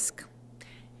at risk.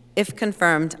 If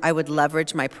confirmed, I would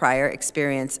leverage my prior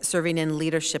experience serving in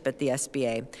leadership at the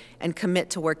SBA and commit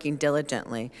to working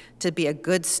diligently to be a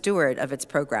good steward of its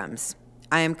programs.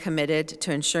 I am committed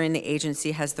to ensuring the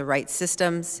agency has the right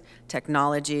systems,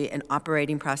 technology, and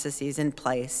operating processes in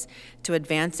place to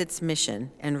advance its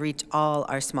mission and reach all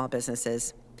our small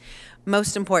businesses.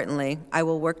 Most importantly, I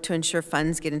will work to ensure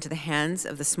funds get into the hands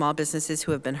of the small businesses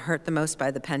who have been hurt the most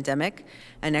by the pandemic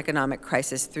and economic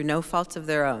crisis through no fault of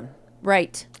their own.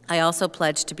 Right. I also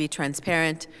pledge to be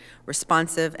transparent,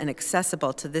 responsive, and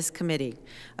accessible to this committee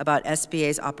about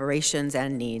SBA's operations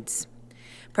and needs.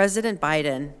 President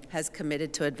Biden has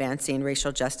committed to advancing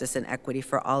racial justice and equity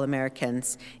for all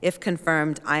Americans. If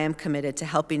confirmed, I am committed to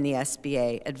helping the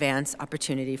SBA advance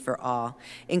opportunity for all,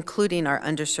 including our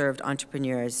underserved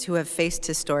entrepreneurs who have faced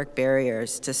historic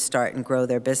barriers to start and grow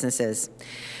their businesses.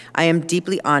 I am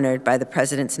deeply honored by the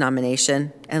President's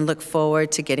nomination and look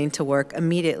forward to getting to work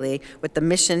immediately with the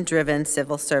mission-driven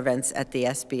civil servants at the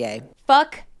SBA.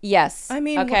 Fuck yes. I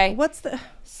mean, okay. What's the...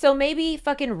 So maybe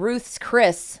fucking Ruth's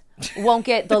Chris won't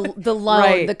get the loan,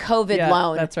 Right. the COVID Yeah,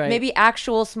 loan. that's right. Maybe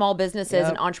actual small businesses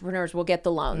and entrepreneurs will get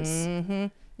the loans. Mm-hmm.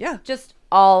 Yeah. Just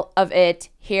all of it,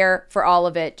 here for all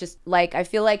of it. Just like, I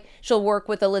feel like she'll work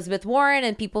with Elizabeth Warren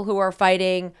and people who are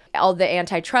fighting all the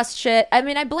antitrust shit. I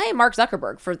mean, I blame Mark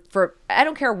Zuckerberg for I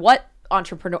don't care what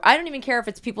entrepreneur. I don't even care if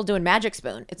it's people doing Magic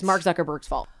Spoon. It's Mark Zuckerberg's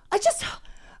fault. I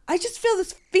just feel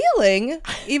this feeling,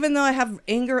 even though I have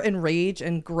anger and rage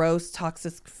and gross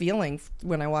toxic feeling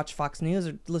when I watch Fox News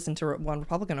or listen to one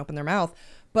Republican open their mouth.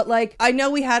 But like, I know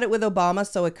we had it with Obama,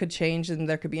 so it could change and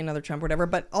there could be another Trump or whatever.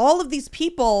 But all of these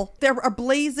people, they are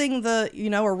blazing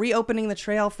or reopening the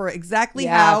trail for exactly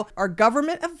how our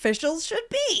government officials should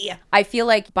be. I feel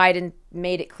like Biden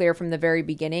made it clear from the very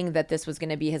beginning that this was going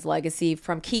to be his legacy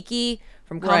from Kiki,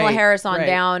 from Kamala Harris on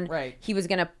down. Right. He was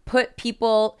going to put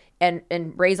people and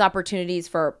raise opportunities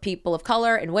for people of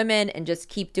color and women and just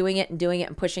keep doing it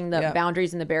and pushing the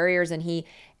boundaries and the barriers. And he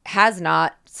has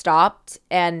not stopped.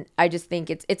 And I just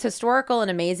think it's historical and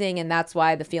amazing. And that's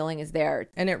why the feeling is there.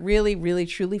 And it really, really,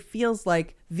 truly feels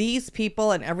like these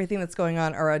people and everything that's going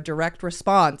on are a direct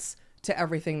response to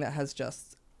everything that has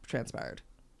just transpired.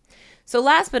 So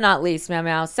last but not least,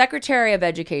 Mao, Secretary of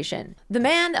Education. The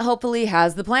man that hopefully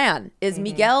has the plan is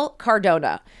Miguel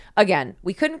Cardona. Again,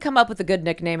 we couldn't come up with a good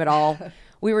nickname at all.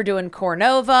 We were doing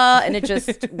Cornova and it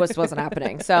just wasn't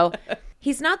happening. So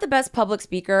he's not the best public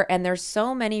speaker, and there's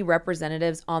so many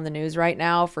representatives on the news right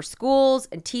now for schools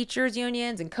and teachers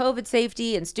unions and COVID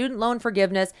safety and student loan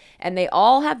forgiveness, and they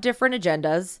all have different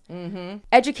agendas.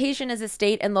 Education is a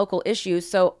state and local issue,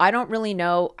 so I don't really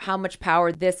know how much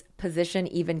power this position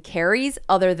even carries,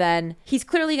 other than he's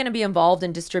clearly going to be involved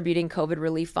in distributing COVID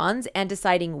relief funds and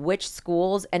deciding which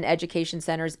schools and education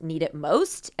centers need it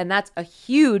most, and that's a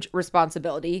huge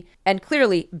responsibility. And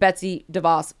clearly Betsy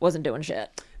DeVos wasn't doing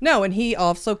shit. No, and he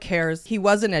also cares. He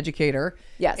was an educator.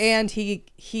 Yes. And he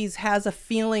has a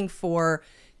feeling for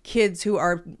kids who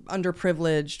are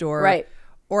underprivileged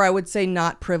or I would say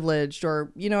not privileged,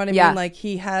 or you know what I mean? Like,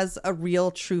 he has a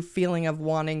real true feeling of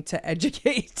wanting to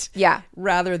educate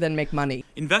rather than make money.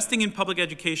 Investing in public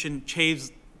education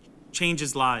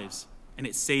changes lives, and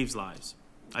it saves lives.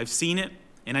 I've seen it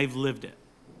and I've lived it.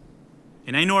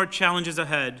 And I know our challenges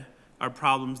ahead are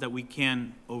problems that we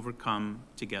can overcome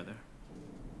together.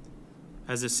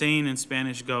 As the saying in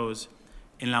Spanish goes,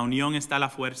 en la unión está la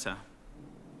fuerza.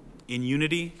 In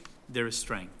unity, there is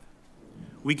strength.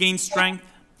 We gain strength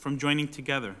from joining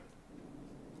together.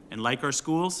 And like our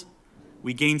schools,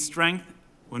 we gain strength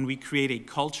when we create a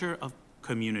culture of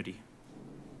community.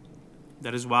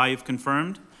 That is why, if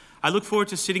confirmed, I look forward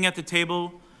to sitting at the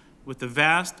table with the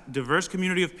vast, diverse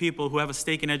community of people who have a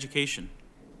stake in education,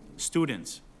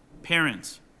 students,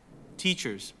 parents,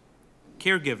 teachers,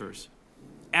 caregivers,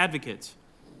 advocates,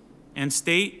 and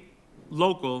state,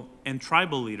 local, and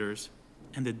tribal leaders,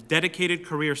 and the dedicated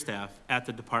career staff at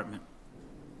the department.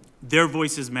 Their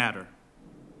voices matter.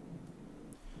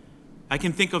 I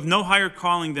can think of no higher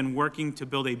calling than working to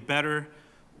build a better,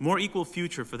 more equal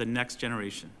future for the next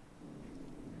generation.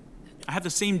 I have the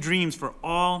same dreams for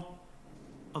all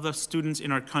of the students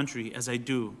in our country as I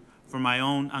do for my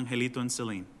own Angelito and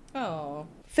Celine. Oh,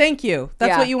 thank you.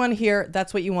 That's what you want to hear.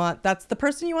 That's what you want. That's the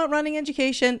person you want running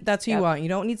education. That's who you want. You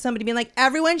don't need somebody being like,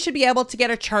 everyone should be able to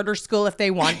get a charter school if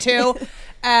they want to.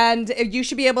 And you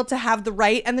should be able to have the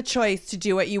right and the choice to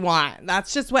do what you want.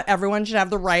 That's just what everyone should have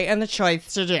the right and the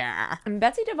choice to do. And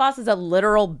Betsy DeVos is a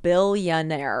literal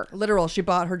billionaire. Literal. She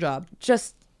bought her job.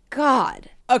 Just God.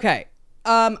 Okay.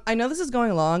 I know this is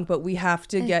going long, but we have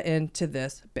to get into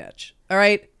this bitch. All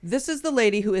right. This is the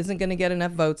lady who isn't going to get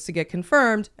enough votes to get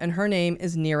confirmed, and her name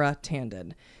is Neera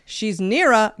Tanden. She's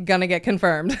Neera gonna get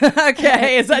confirmed.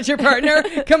 Okay, is that your partner?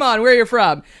 Come on, where are you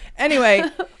from? Anyway,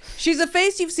 she's a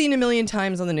face you've seen a million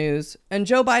times on the news, and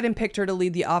Joe Biden picked her to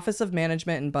lead the Office of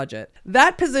Management and Budget.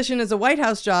 That position is a White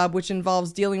House job which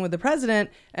involves dealing with the president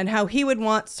and how he would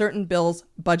want certain bills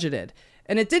budgeted.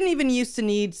 And it didn't even used to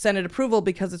need Senate approval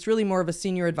because it's really more of a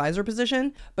senior advisor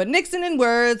position. But Nixon and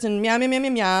words and meow, meow, meow, meow,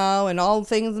 meow, and all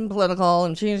things and political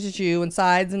and choo and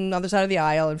sides and other side of the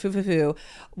aisle and foo,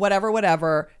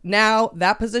 whatever. Now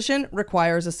that position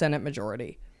requires a Senate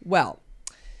majority. Well,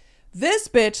 this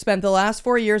bitch spent the last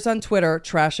 4 years on Twitter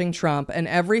trashing Trump and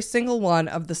every single one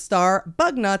of the star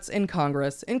bug nuts in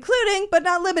Congress, including, but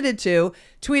not limited to,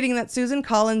 tweeting that Susan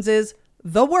Collins is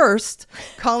the worst,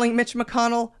 calling Mitch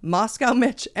McConnell Moscow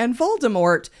Mitch and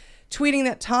Voldemort, tweeting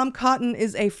that Tom Cotton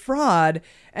is a fraud,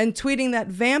 and tweeting that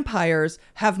vampires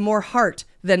have more heart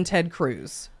than Ted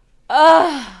Cruz.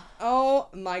 Oh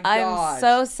my God. I'm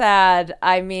so sad.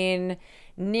 I mean,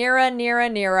 Neera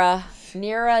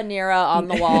on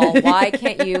the wall. Why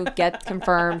can't you get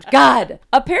confirmed? God.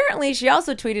 Apparently, she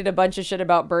also tweeted a bunch of shit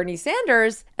about Bernie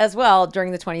Sanders as well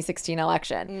during the 2016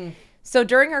 election. So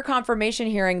during her confirmation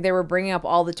hearing, they were bringing up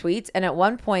all the tweets. And at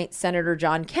one point, Senator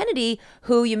John Kennedy,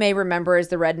 who you may remember is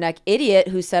the redneck idiot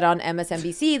who said on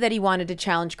MSNBC that he wanted to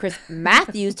challenge Chris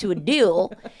Matthews to a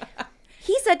duel,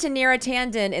 he said to Neera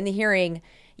Tanden in the hearing,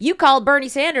 "You called Bernie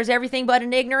Sanders everything but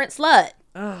an ignorant slut."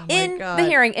 Oh, in God. the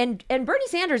hearing, and Bernie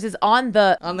Sanders is on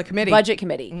the committee, budget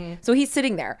committee. So he's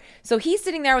sitting there. So he's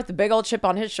sitting there with the big old chip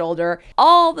on his shoulder.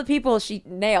 All the people she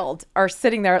nailed are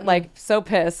sitting there like so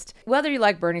pissed. Whether you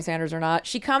like Bernie Sanders or not,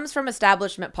 she comes from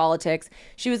establishment politics.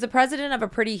 She was the president of a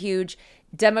pretty huge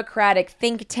Democratic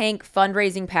think tank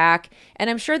fundraising PAC, and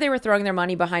I'm sure they were throwing their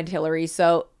money behind Hillary.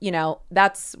 So, you know,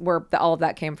 that's where all of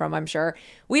that came from, I'm sure.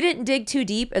 We didn't dig too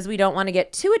deep as we don't want to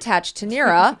get too attached to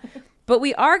Neera. But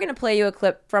we are going to play you a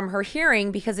clip from her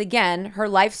hearing because, again, her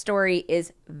life story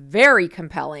is very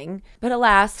compelling. But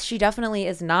alas, she definitely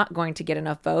is not going to get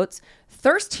enough votes.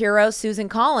 Thirst hero Susan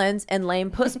Collins and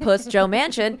lame puss Joe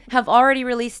Manchin have already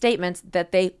released statements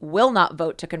that they will not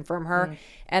vote to confirm her.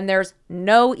 And there's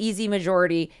no easy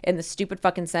majority in the stupid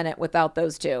fucking Senate without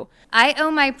those two. I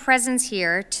owe my presence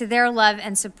here to their love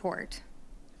and support,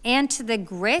 and to the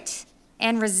grit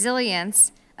and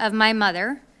resilience of my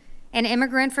mother, an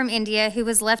immigrant from India who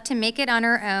was left to make it on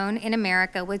her own in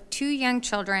America with 2 young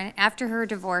children after her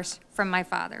divorce from my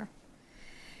father.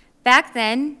 Back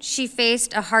then, she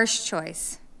faced a harsh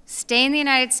choice: stay in the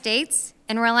United States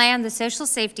and rely on the social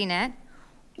safety net,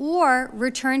 or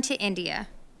return to India,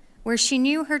 where she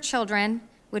knew her children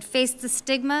would face the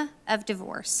stigma of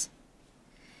divorce.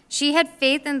 She had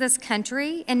faith in this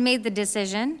country and made the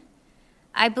decision,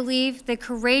 I believe the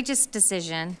courageous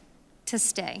decision, to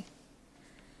stay.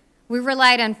 We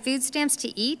relied on food stamps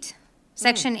to eat,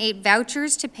 Section 8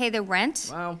 vouchers to pay the rent.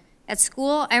 Wow. At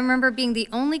school, I remember being the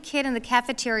only kid in the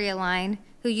cafeteria line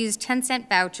who used 10-cent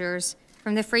vouchers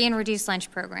from the free and reduced lunch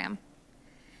program.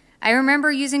 I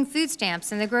remember using food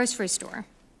stamps in the grocery store.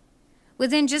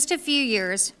 Within just a few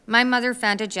years, my mother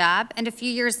found a job, and a few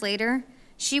years later,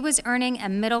 she was earning a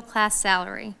middle-class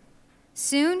salary.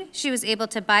 Soon, she was able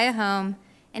to buy a home,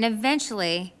 and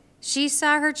eventually, she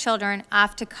saw her children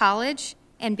off to college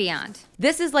and beyond.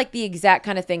 This is like the exact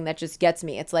kind of thing that just gets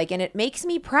me. It's like, and it makes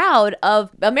me proud of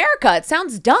America. It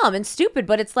sounds dumb and stupid,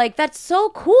 but it's like, that's so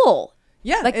cool.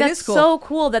 Yeah, like that's cool. So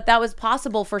cool that that was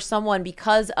possible for someone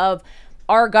because of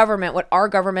our government, what our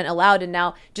government allowed, and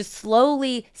now just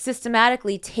slowly,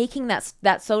 systematically taking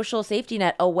that social safety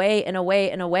net away and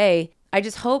away and away. I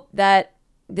just hope that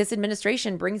this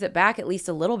administration brings it back at least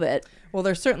a little bit. Well,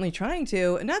 they're certainly trying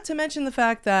to, not to mention the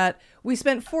fact that we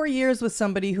spent 4 years with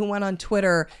somebody who went on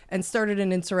Twitter and started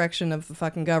an insurrection of the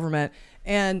fucking government.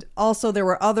 And also there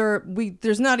were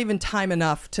there's not even time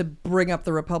enough to bring up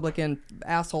the Republican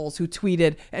assholes who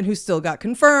tweeted and who still got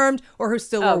confirmed or who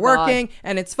still were working,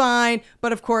 and it's fine.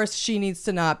 But of course she needs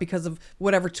to not because of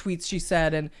whatever tweets she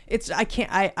said. And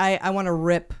I want to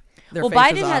rip their faces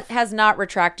Biden off. has not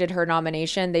retracted her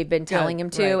nomination. They've been telling him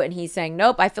to, and he's saying,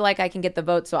 nope, I feel like I can get the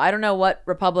vote. So I don't know what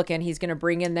Republican he's going to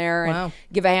bring in there and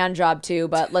give a hand job to,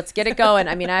 but let's get it going.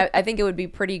 I mean, I think it would be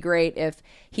pretty great if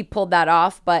he pulled that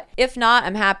off. But if not,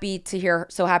 I'm happy to hear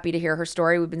her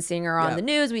story. We've been seeing her on the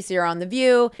news. We see her on The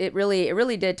View. It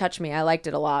really did touch me. I liked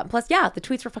it a lot. Plus, the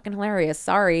tweets were fucking hilarious.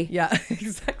 Sorry. Yeah,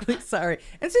 exactly. Sorry.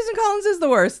 And Susan Collins is the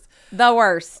worst. The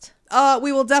worst.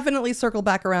 We will definitely circle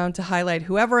back around to highlight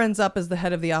whoever ends up as the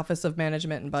head of the Office of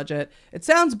Management and Budget. It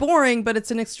sounds boring, but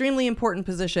it's an extremely important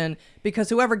position because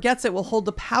whoever gets it will hold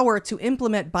the power to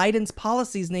implement Biden's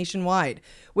policies nationwide,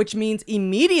 which means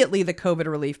immediately the COVID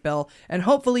relief bill and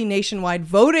hopefully nationwide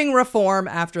voting reform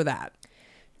after that.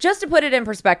 Just to put it in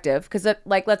perspective, because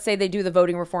let's say they do the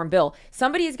voting reform bill,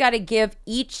 somebody's got to give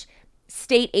each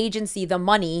state agency the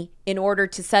money in order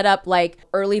to set up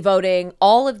early voting.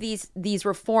 All of these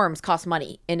reforms cost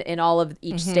money in all of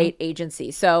each state agency.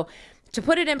 So to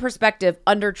put it in perspective,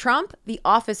 under Trump, the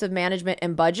Office of Management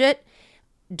and Budget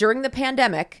during the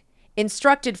pandemic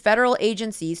instructed federal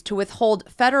agencies to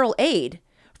withhold federal aid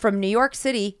from New York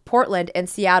City, Portland, and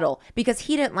Seattle because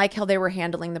he didn't like how they were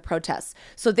handling the protests.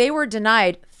 So they were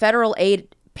denied federal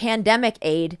aid, pandemic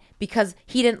aid, because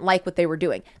he didn't like what they were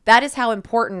doing. That is how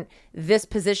important this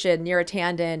position Neera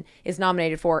Tanden is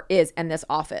nominated for is in this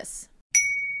office.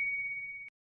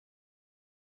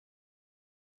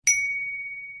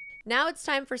 Now it's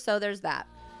time for So There's That.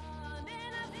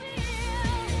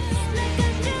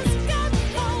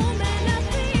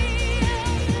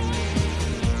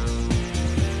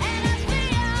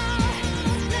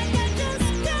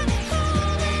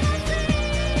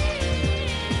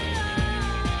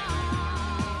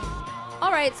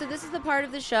 All right, so this is the part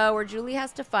of the show where Julie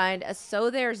has to find a So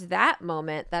There's That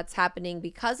moment that's happening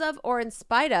because of or in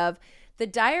spite of the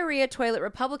diarrhea toilet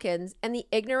Republicans and the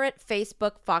ignorant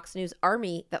Facebook Fox News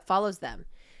army that follows them.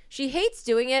 She hates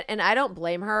doing it, and I don't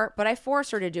blame her, but I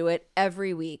force her to do it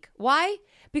every week. Why?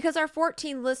 Because our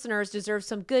 14 listeners deserve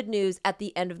some good news at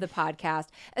the end of the podcast,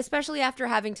 especially after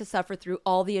having to suffer through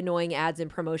all the annoying ads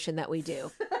and promotion that we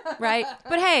do, right?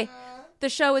 But hey, the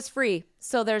show is free,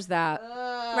 so there's that.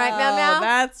 Right, Meow?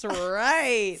 That's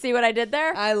right. See what I did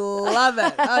there? I love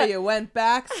it. Oh, you went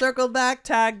back, circled back,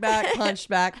 tagged back,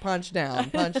 punched down,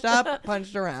 punched up,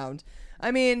 punched around. I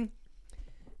mean,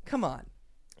 come on.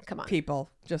 People,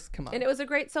 just come on. And it was a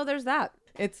great So There's That.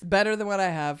 It's better than what I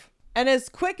have. And as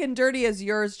quick and dirty as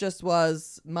yours just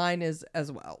was, mine is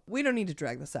as well. We don't need to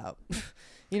drag this out.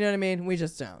 You know what I mean? We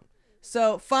just don't.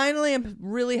 So finally, I'm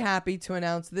really happy to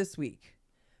announce this week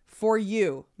for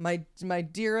you, my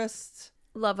dearest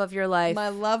love of your life, my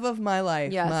love of my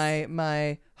life, yes.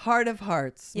 my heart of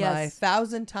hearts, yes. my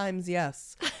 1,000 times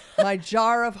yes, my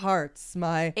jar of hearts,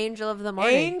 my angel of the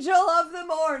morning,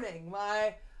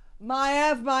 my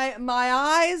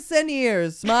eyes and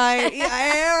ears, my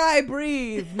air I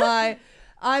breathe,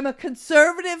 I'm a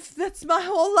conservative. That's my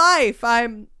whole life.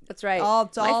 That's right.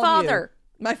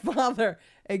 My father.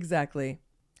 Exactly.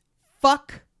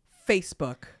 Fuck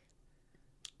Facebook.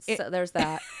 So there's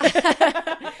that.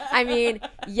 I mean,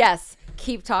 yes.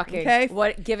 Keep talking. Okay.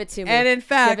 Give it to me. And in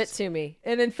fact, give it to me.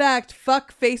 And in fact,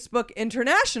 fuck Facebook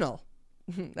International.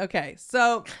 Okay.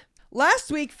 So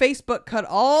last week, Facebook cut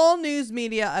all news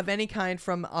media of any kind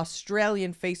from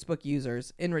Australian Facebook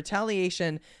users in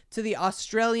retaliation to the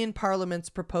Australian Parliament's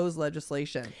proposed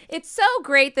legislation. It's so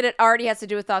great that it already has to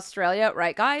do with Australia,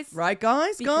 right, guys? Right,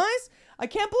 guys? Guys? I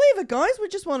can't believe it, guys. We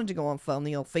just wanted to go on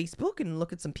the old Facebook and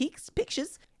look at some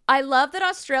pictures. I love that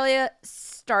Australia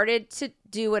started to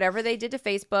do whatever they did to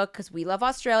Facebook because we love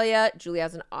Australia. Julie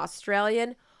has an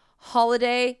Australian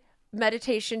holiday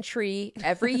meditation tree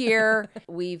every year.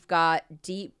 We've got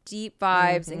deep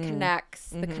vibes and connects.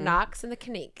 The Canucks and the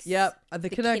Canucks. Yep. The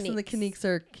Canucks and the Canucks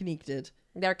are connected.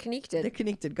 They're connected. They're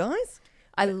connected, guys.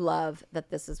 I love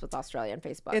that this is with Australia and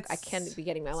Facebook. I can't be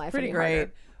getting my life pretty any great.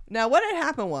 harder. Now, what had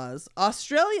happened was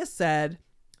Australia said,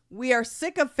 we are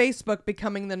sick of Facebook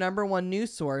becoming the #1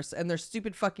 news source and their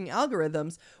stupid fucking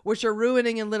algorithms, which are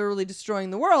ruining and literally destroying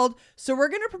the world. So we're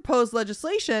going to propose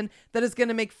legislation that is going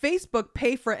to make Facebook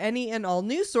pay for any and all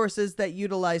news sources that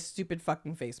utilize stupid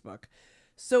fucking Facebook.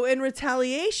 So in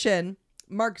retaliation,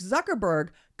 Mark Zuckerberg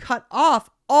cut off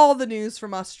all the news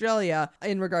from Australia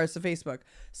in regards to Facebook.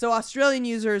 So Australian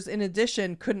users, in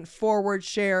addition, couldn't forward,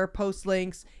 share, post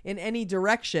links in any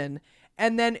direction.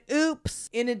 And then, oops,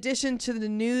 in addition to the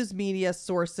news media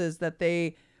sources that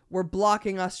they were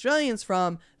blocking Australians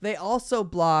from, they also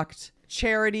blocked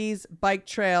charities, bike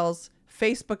trails,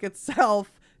 Facebook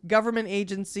itself, government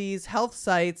agencies, health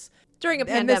sites. During a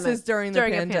pandemic. And this is during the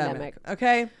pandemic.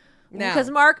 Okay? Now, because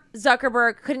Mark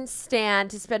Zuckerberg couldn't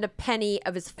stand to spend a penny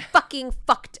of his fucking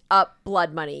fucked up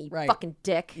blood money, you fucking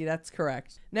dick. Yeah, that's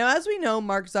correct. Now, as we know,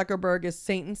 Mark Zuckerberg is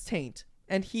Satan's taint,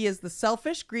 and he is the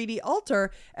selfish, greedy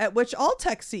altar at which all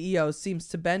tech CEOs seems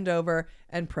to bend over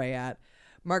and pray at.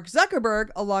 Mark Zuckerberg,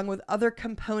 along with other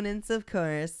components, of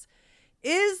course,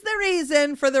 is the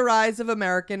reason for the rise of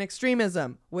American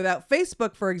extremism. Without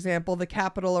Facebook, for example, the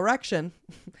Capitol erection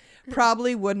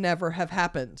probably would never have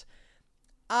happened.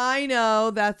 I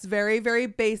know that's very, very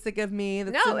basic of me.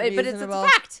 That's but it's a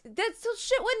fact. That still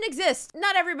shit wouldn't exist.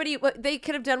 Not everybody, they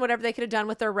could have done whatever they could have done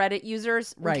with their Reddit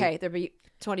users. Right. Okay, there'd be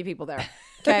 20 people there.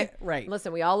 Okay? Right.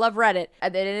 Listen, we all love Reddit,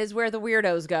 and it is where the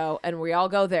weirdos go, and we all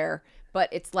go there. But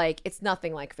it's like, it's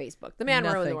nothing like Facebook. The man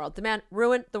ruined the world. The man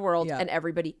ruined the world, and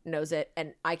everybody knows it,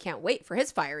 and I can't wait for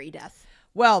his fiery death.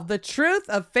 Well, the truth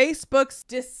of Facebook's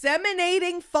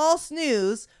disseminating false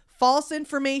news, false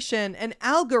information, and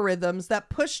algorithms that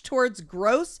push towards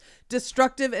gross,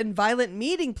 destructive, and violent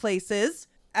meeting places,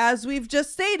 as we've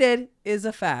just stated, is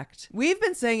a fact. We've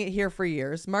been saying it here for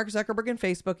years. Mark Zuckerberg and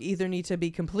Facebook either need to be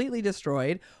completely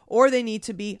destroyed or they need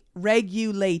to be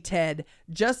regulated,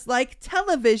 just like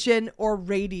television or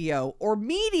radio or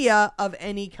media of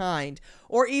any kind,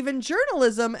 or even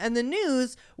journalism and the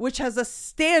news, which has a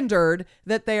standard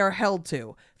that they are held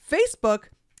to. Facebook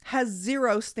has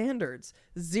zero standards,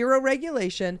 zero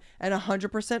regulation, and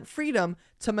 100% freedom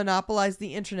to monopolize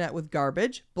the internet with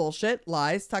garbage, bullshit,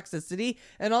 lies, toxicity,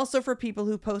 and also for people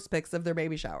who post pics of their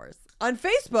baby showers. On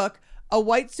Facebook, a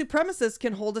white supremacist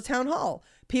can hold a town hall.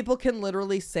 People can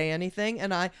literally say anything,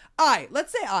 and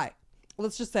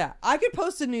let's just say I could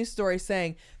post a news story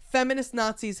saying, feminist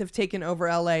Nazis have taken over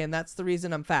LA and that's the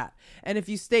reason I'm fat. And if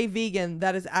you stay vegan,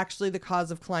 that is actually the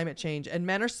cause of climate change. And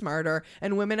men are smarter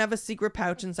and women have a secret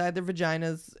pouch inside their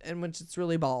vaginas in which it's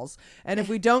really balls. And if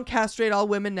we don't castrate all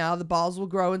women now, the balls will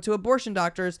grow into abortion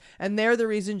doctors and they're the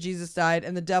reason Jesus died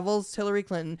and the devil's Hillary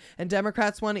Clinton and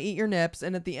Democrats want to eat your nips.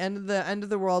 And at the end of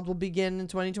the world will begin in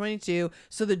 2022.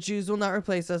 So the Jews will not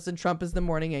replace us and Trump is the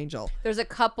morning angel. There's a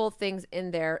couple things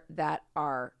in there that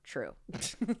are true.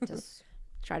 Just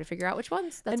try to figure out which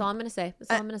ones. That's all I'm going to say.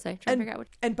 That's all I'm going to say. Try to figure out which.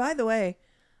 And by the way,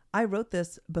 I wrote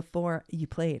this before you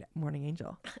played Morning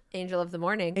Angel. Angel of the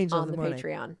Morning on the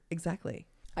Patreon. Exactly.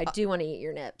 I do want to eat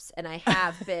your nips. And I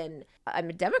have been, I'm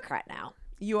a Democrat now.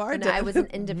 You are. And I was an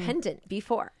independent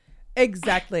before.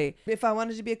 Exactly. If I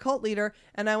wanted to be a cult leader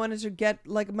and I wanted to get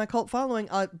like my cult following,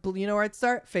 you know where I'd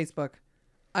start? Facebook.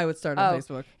 I would start on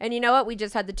Facebook. And you know what? We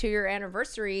just had the 2-year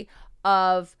anniversary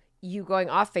of you going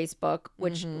off Facebook,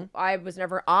 which I was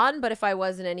never on, but if I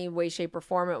was in any way, shape, or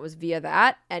form, it was via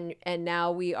that. And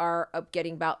now we are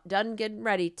getting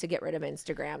ready to get rid of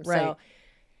Instagram. Right. So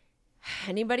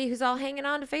anybody who's all hanging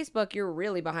on to Facebook, you're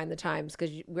really behind the times because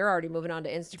we're already moving on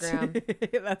to Instagram.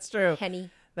 That's true.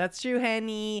 Henny. That's true,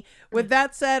 Henny. With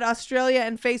that said, Australia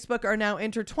and Facebook are now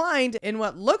intertwined in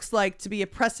what looks like to be a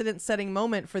precedent-setting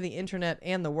moment for the internet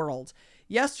and the world.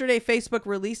 Yesterday, Facebook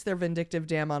released their vindictive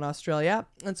dam on Australia,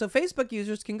 and so Facebook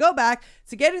users can go back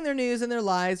to getting their news and their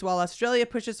lies while Australia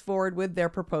pushes forward with their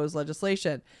proposed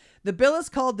legislation. The bill is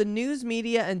called the News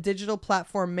Media and Digital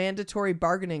Platform Mandatory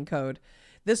Bargaining Code.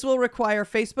 This will require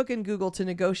Facebook and Google to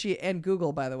negotiate, and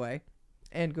Google, by the way,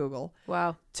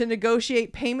 wow, to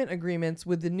negotiate payment agreements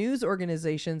with the news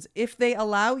organizations if they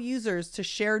allow users to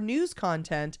share news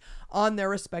content on their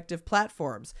respective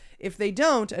platforms. If they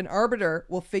don't, an arbiter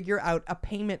will figure out a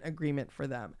payment agreement for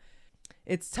them.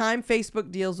 It's time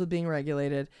Facebook deals with being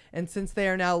regulated, and since they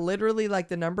are now literally like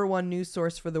the #1 news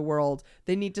source for the world,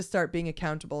 they need to start being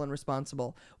accountable and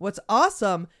responsible. What's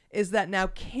awesome is that now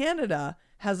Canada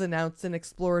has announced an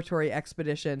exploratory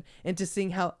expedition into seeing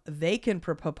how they can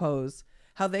propose.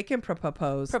 And that's why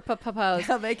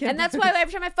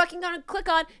every time I fucking go and click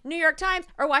on New York Times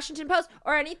or Washington Post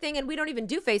or anything, and we don't even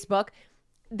do Facebook,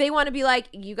 they want to be like,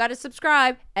 you got to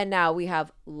subscribe. And now we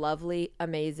have lovely,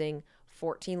 amazing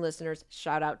 14 listeners.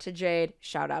 Shout out to Jade.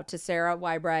 Shout out to Sarah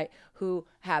Wybright, who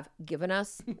have given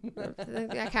us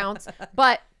accounts.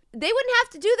 But they wouldn't have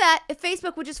to do that if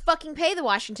Facebook would just fucking pay the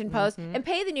Washington Post and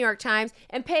pay the New York Times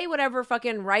and pay whatever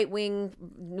fucking right-wing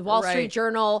Wall Street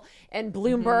Journal and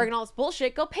Bloomberg and all this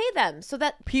bullshit. Go pay them so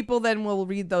that people then will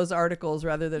read those articles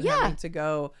rather than having to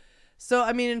go So,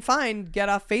 I mean, and fine, get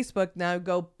off Facebook now,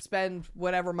 go spend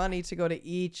whatever money to go to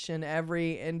each and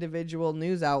every individual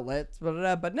news outlet.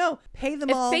 But no, pay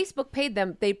them all. If Facebook paid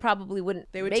them, they probably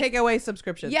wouldn't. They would take away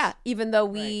subscriptions. Yeah, even though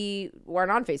we weren't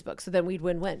on Facebook. So then we'd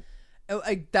win-win. Oh,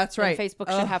 that's right. And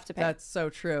Facebook should have to pay. That's so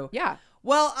true. Yeah.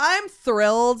 Well, I'm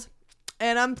thrilled.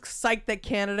 And I'm psyched that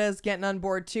Canada is getting on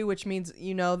board too, which means,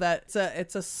 that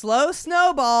it's a slow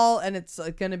snowball, and it's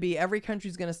going to be every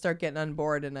country's going to start getting on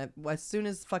board. And as soon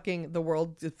as the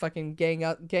world fucking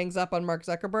gangs up on Mark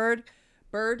Zuckerberg,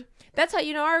 that's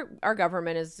how our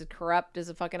government is corrupt as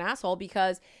a fucking asshole,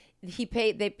 because he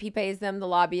pays them, the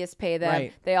lobbyists pay them.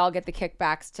 Right. They all get the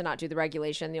kickbacks to not do the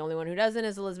regulation. The only one who doesn't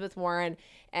is Elizabeth Warren,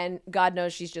 and God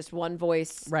knows she's just one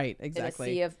voice. Right, exactly.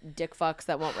 In a sea of dick fucks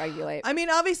that won't regulate. I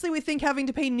mean, obviously, we think having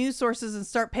to pay news sources and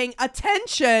start paying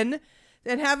attention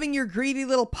and having your greedy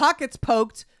little pockets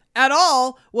poked at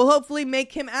all will hopefully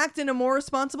make him act in a more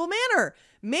responsible manner.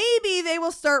 Maybe they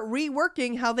will start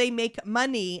reworking how they make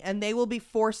money, and they will be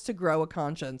forced to grow a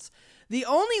conscience. The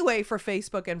only way for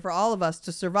Facebook and for all of us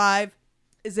to survive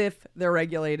is if they're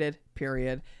regulated,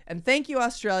 period. And thank you,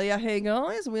 Australia. Hey,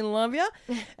 guys, we love you.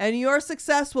 And your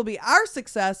success will be our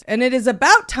success. And it is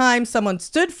about time someone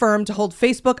stood firm to hold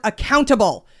Facebook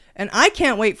accountable. And I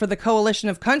can't wait for the coalition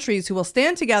of countries who will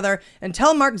stand together and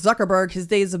tell Mark Zuckerberg his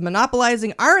days of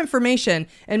monopolizing our information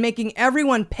and making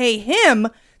everyone pay him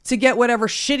to get whatever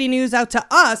shitty news out to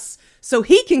us so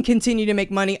he can continue to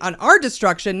make money on our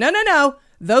destruction. No.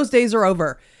 Those days are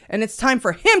over. And it's time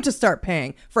for him to start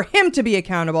paying, for him to be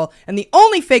accountable. And the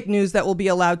only fake news that will be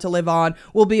allowed to live on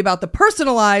will be about the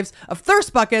personal lives of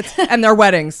thirst buckets and their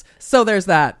weddings. So there's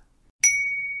that.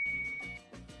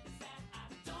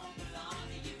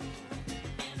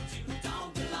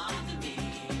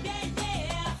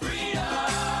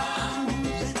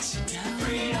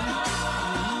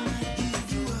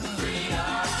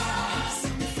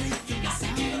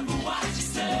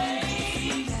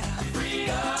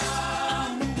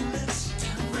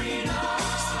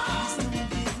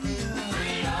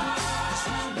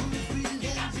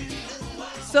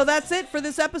 So that's it for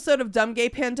this episode of Dumb Gay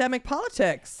Pandemic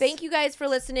Politics. Thank you guys for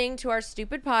listening to our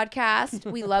stupid podcast.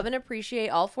 We love and appreciate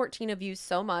all 14 of you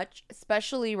so much,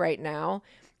 especially right now.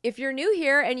 If you're new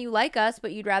here and you like us,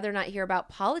 but you'd rather not hear about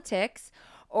politics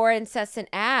or incessant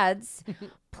ads,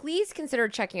 please consider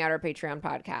checking out our Patreon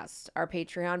podcast. Our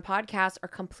Patreon podcasts are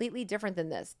completely different than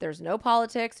this. There's no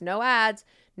politics, no ads,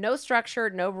 no structure,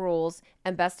 no rules,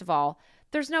 and best of all,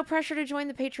 there's no pressure to join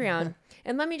the Patreon.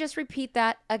 And let me just repeat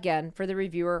that again for the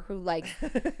reviewer who likes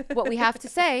what we have to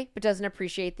say, but doesn't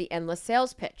appreciate the endless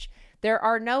sales pitch. There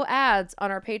are no ads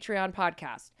on our Patreon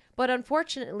podcast, but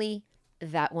unfortunately,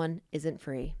 that one isn't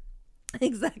free.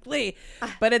 Exactly.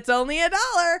 But it's only $1.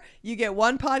 You get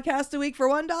one podcast a week for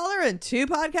 $1 and 2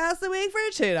 podcasts a week for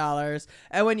 $2.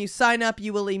 And when you sign up,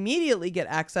 you will immediately get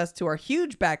access to our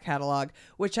huge back catalog,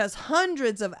 which has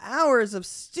hundreds of hours of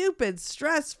stupid,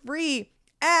 stress-free,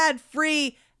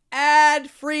 ad-free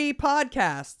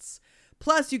podcasts.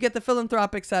 Plus, you get the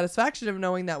philanthropic satisfaction of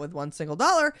knowing that with one single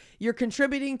dollar, you're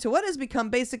contributing to what has become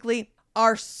basically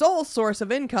our sole source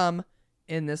of income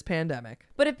in this pandemic.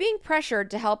 But if being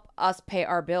pressured to help us pay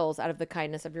our bills out of the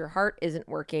kindness of your heart isn't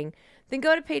working, then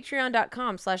go to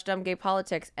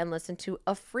patreon.com/dumbgaypolitics and listen to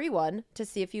a free one to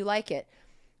see if you like it.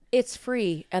 It's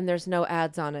free and there's no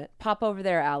ads on it. Pop over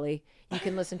there, Allie. You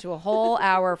can listen to a whole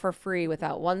hour for free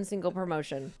without one single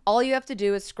promotion. All you have to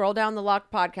do is scroll down the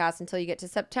locked podcast until you get to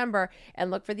September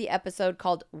and look for the episode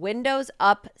called Windows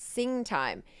Up Sing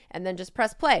Time, and then just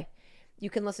press play. You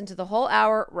can listen to the whole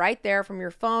hour right there from your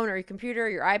phone or your computer,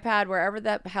 your iPad, wherever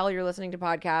the hell you're listening to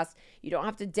podcasts. You don't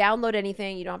have to download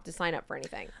anything. You don't have to sign up for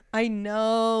anything. I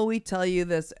know we tell you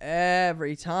this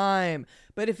every time,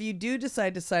 but if you do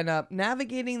decide to sign up,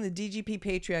 navigating the DGP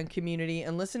Patreon community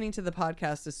and listening to the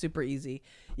podcast is super easy.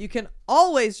 You can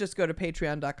always just go to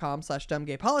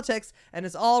patreon.com/dumbgaypolitics and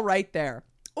it's all right there.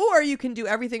 Or you can do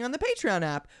everything on the Patreon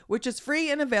app, which is free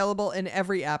and available in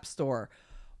every app store.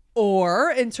 Or,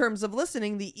 in terms of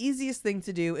listening, the easiest thing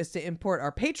to do is to import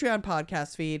our Patreon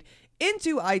podcast feed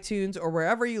into iTunes or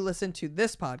wherever you listen to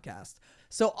this podcast.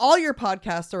 So all your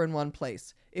podcasts are in one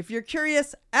place. If you're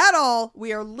curious at all,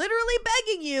 we are literally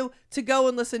begging you to go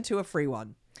and listen to a free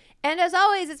one. And as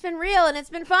always, it's been real and it's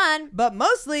been fun. But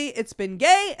mostly, it's been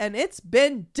gay and it's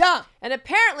been dumb. And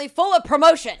apparently full of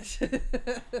promotion.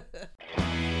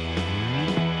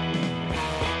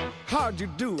 How'd you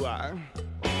do,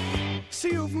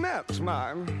 See, you've met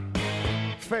my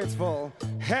faithful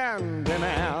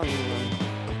handyman.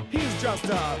 He's just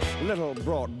a little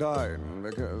brought down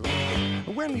because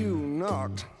when you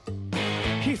knocked,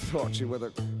 he thought you were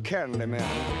the candy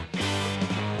man.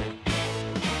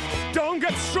 Don't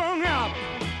get strung up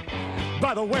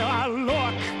by the way I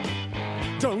look.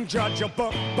 Don't judge a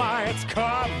book by its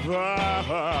cover.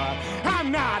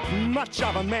 I'm not much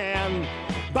of a man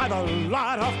by the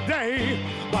light of day,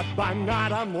 but by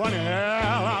night I'm one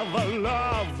hell of a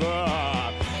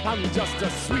lover. I'm just a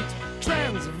sweet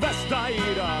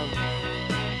transvestite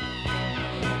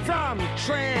from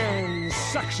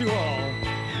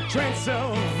transsexual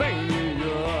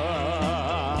Transylvania.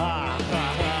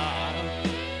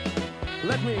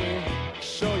 Let me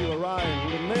show you a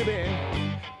rhyme and maybe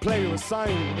play you a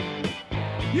sign.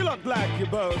 You look like you're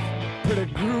both pretty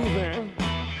groovy.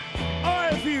 Or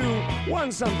if you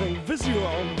want something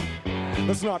visual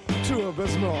that's not too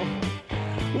abysmal,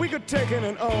 we could take in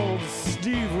an old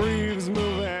Steve Reeves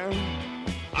movie.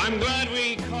 I'm glad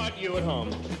we caught you at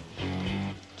home.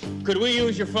 Could we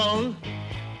use your phone?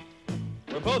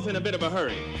 We're both in a bit of a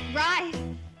hurry. Right.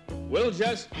 We'll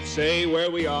just say where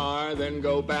we are, then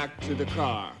go back to the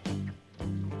car.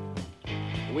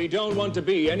 We don't want to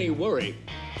be any worry.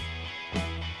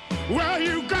 Well,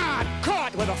 you got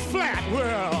caught with a flat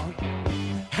world.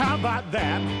 How about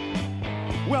that?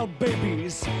 Well,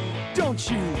 babies, don't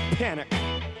you panic.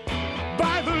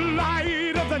 By the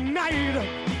light of the night,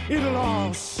 it'll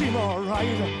all seem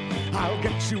alright. I'll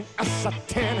get you a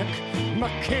satanic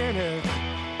mechanic.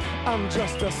 I'm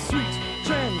just a sweet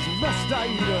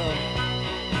transvestite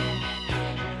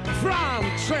from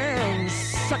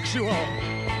transsexual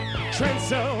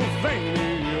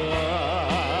Transylvania.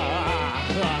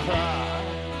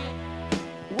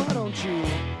 Why don't you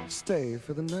stay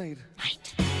for the night?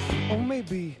 Or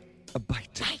maybe a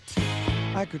bite.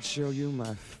 I could show you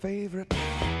my favorite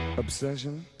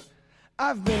obsession.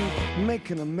 I've been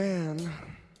making a man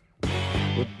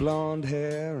with blonde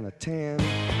hair and a tan,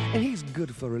 and he's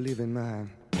good for relieving my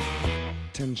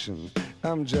tension.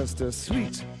 I'm just a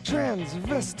sweet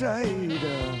transvestite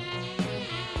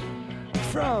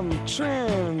from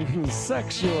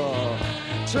transsexual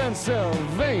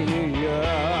Transylvania.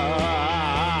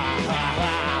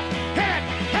 Hey,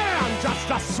 I'm just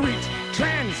a sweet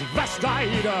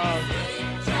transvestite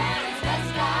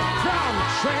from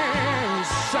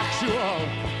transsexual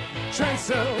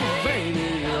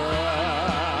Transylvania.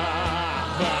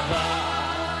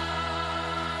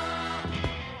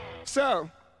 So,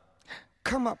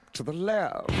 come up to the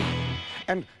lab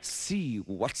and see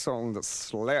what's on the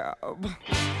slab.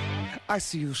 I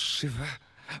see you shiver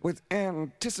with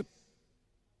anticipation.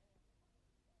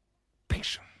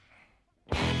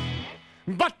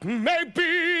 But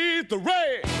maybe the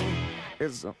rain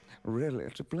is really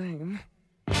to blame.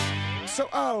 So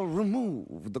I'll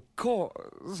remove the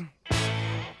cause.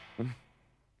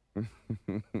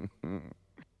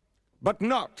 But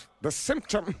not the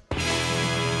symptom.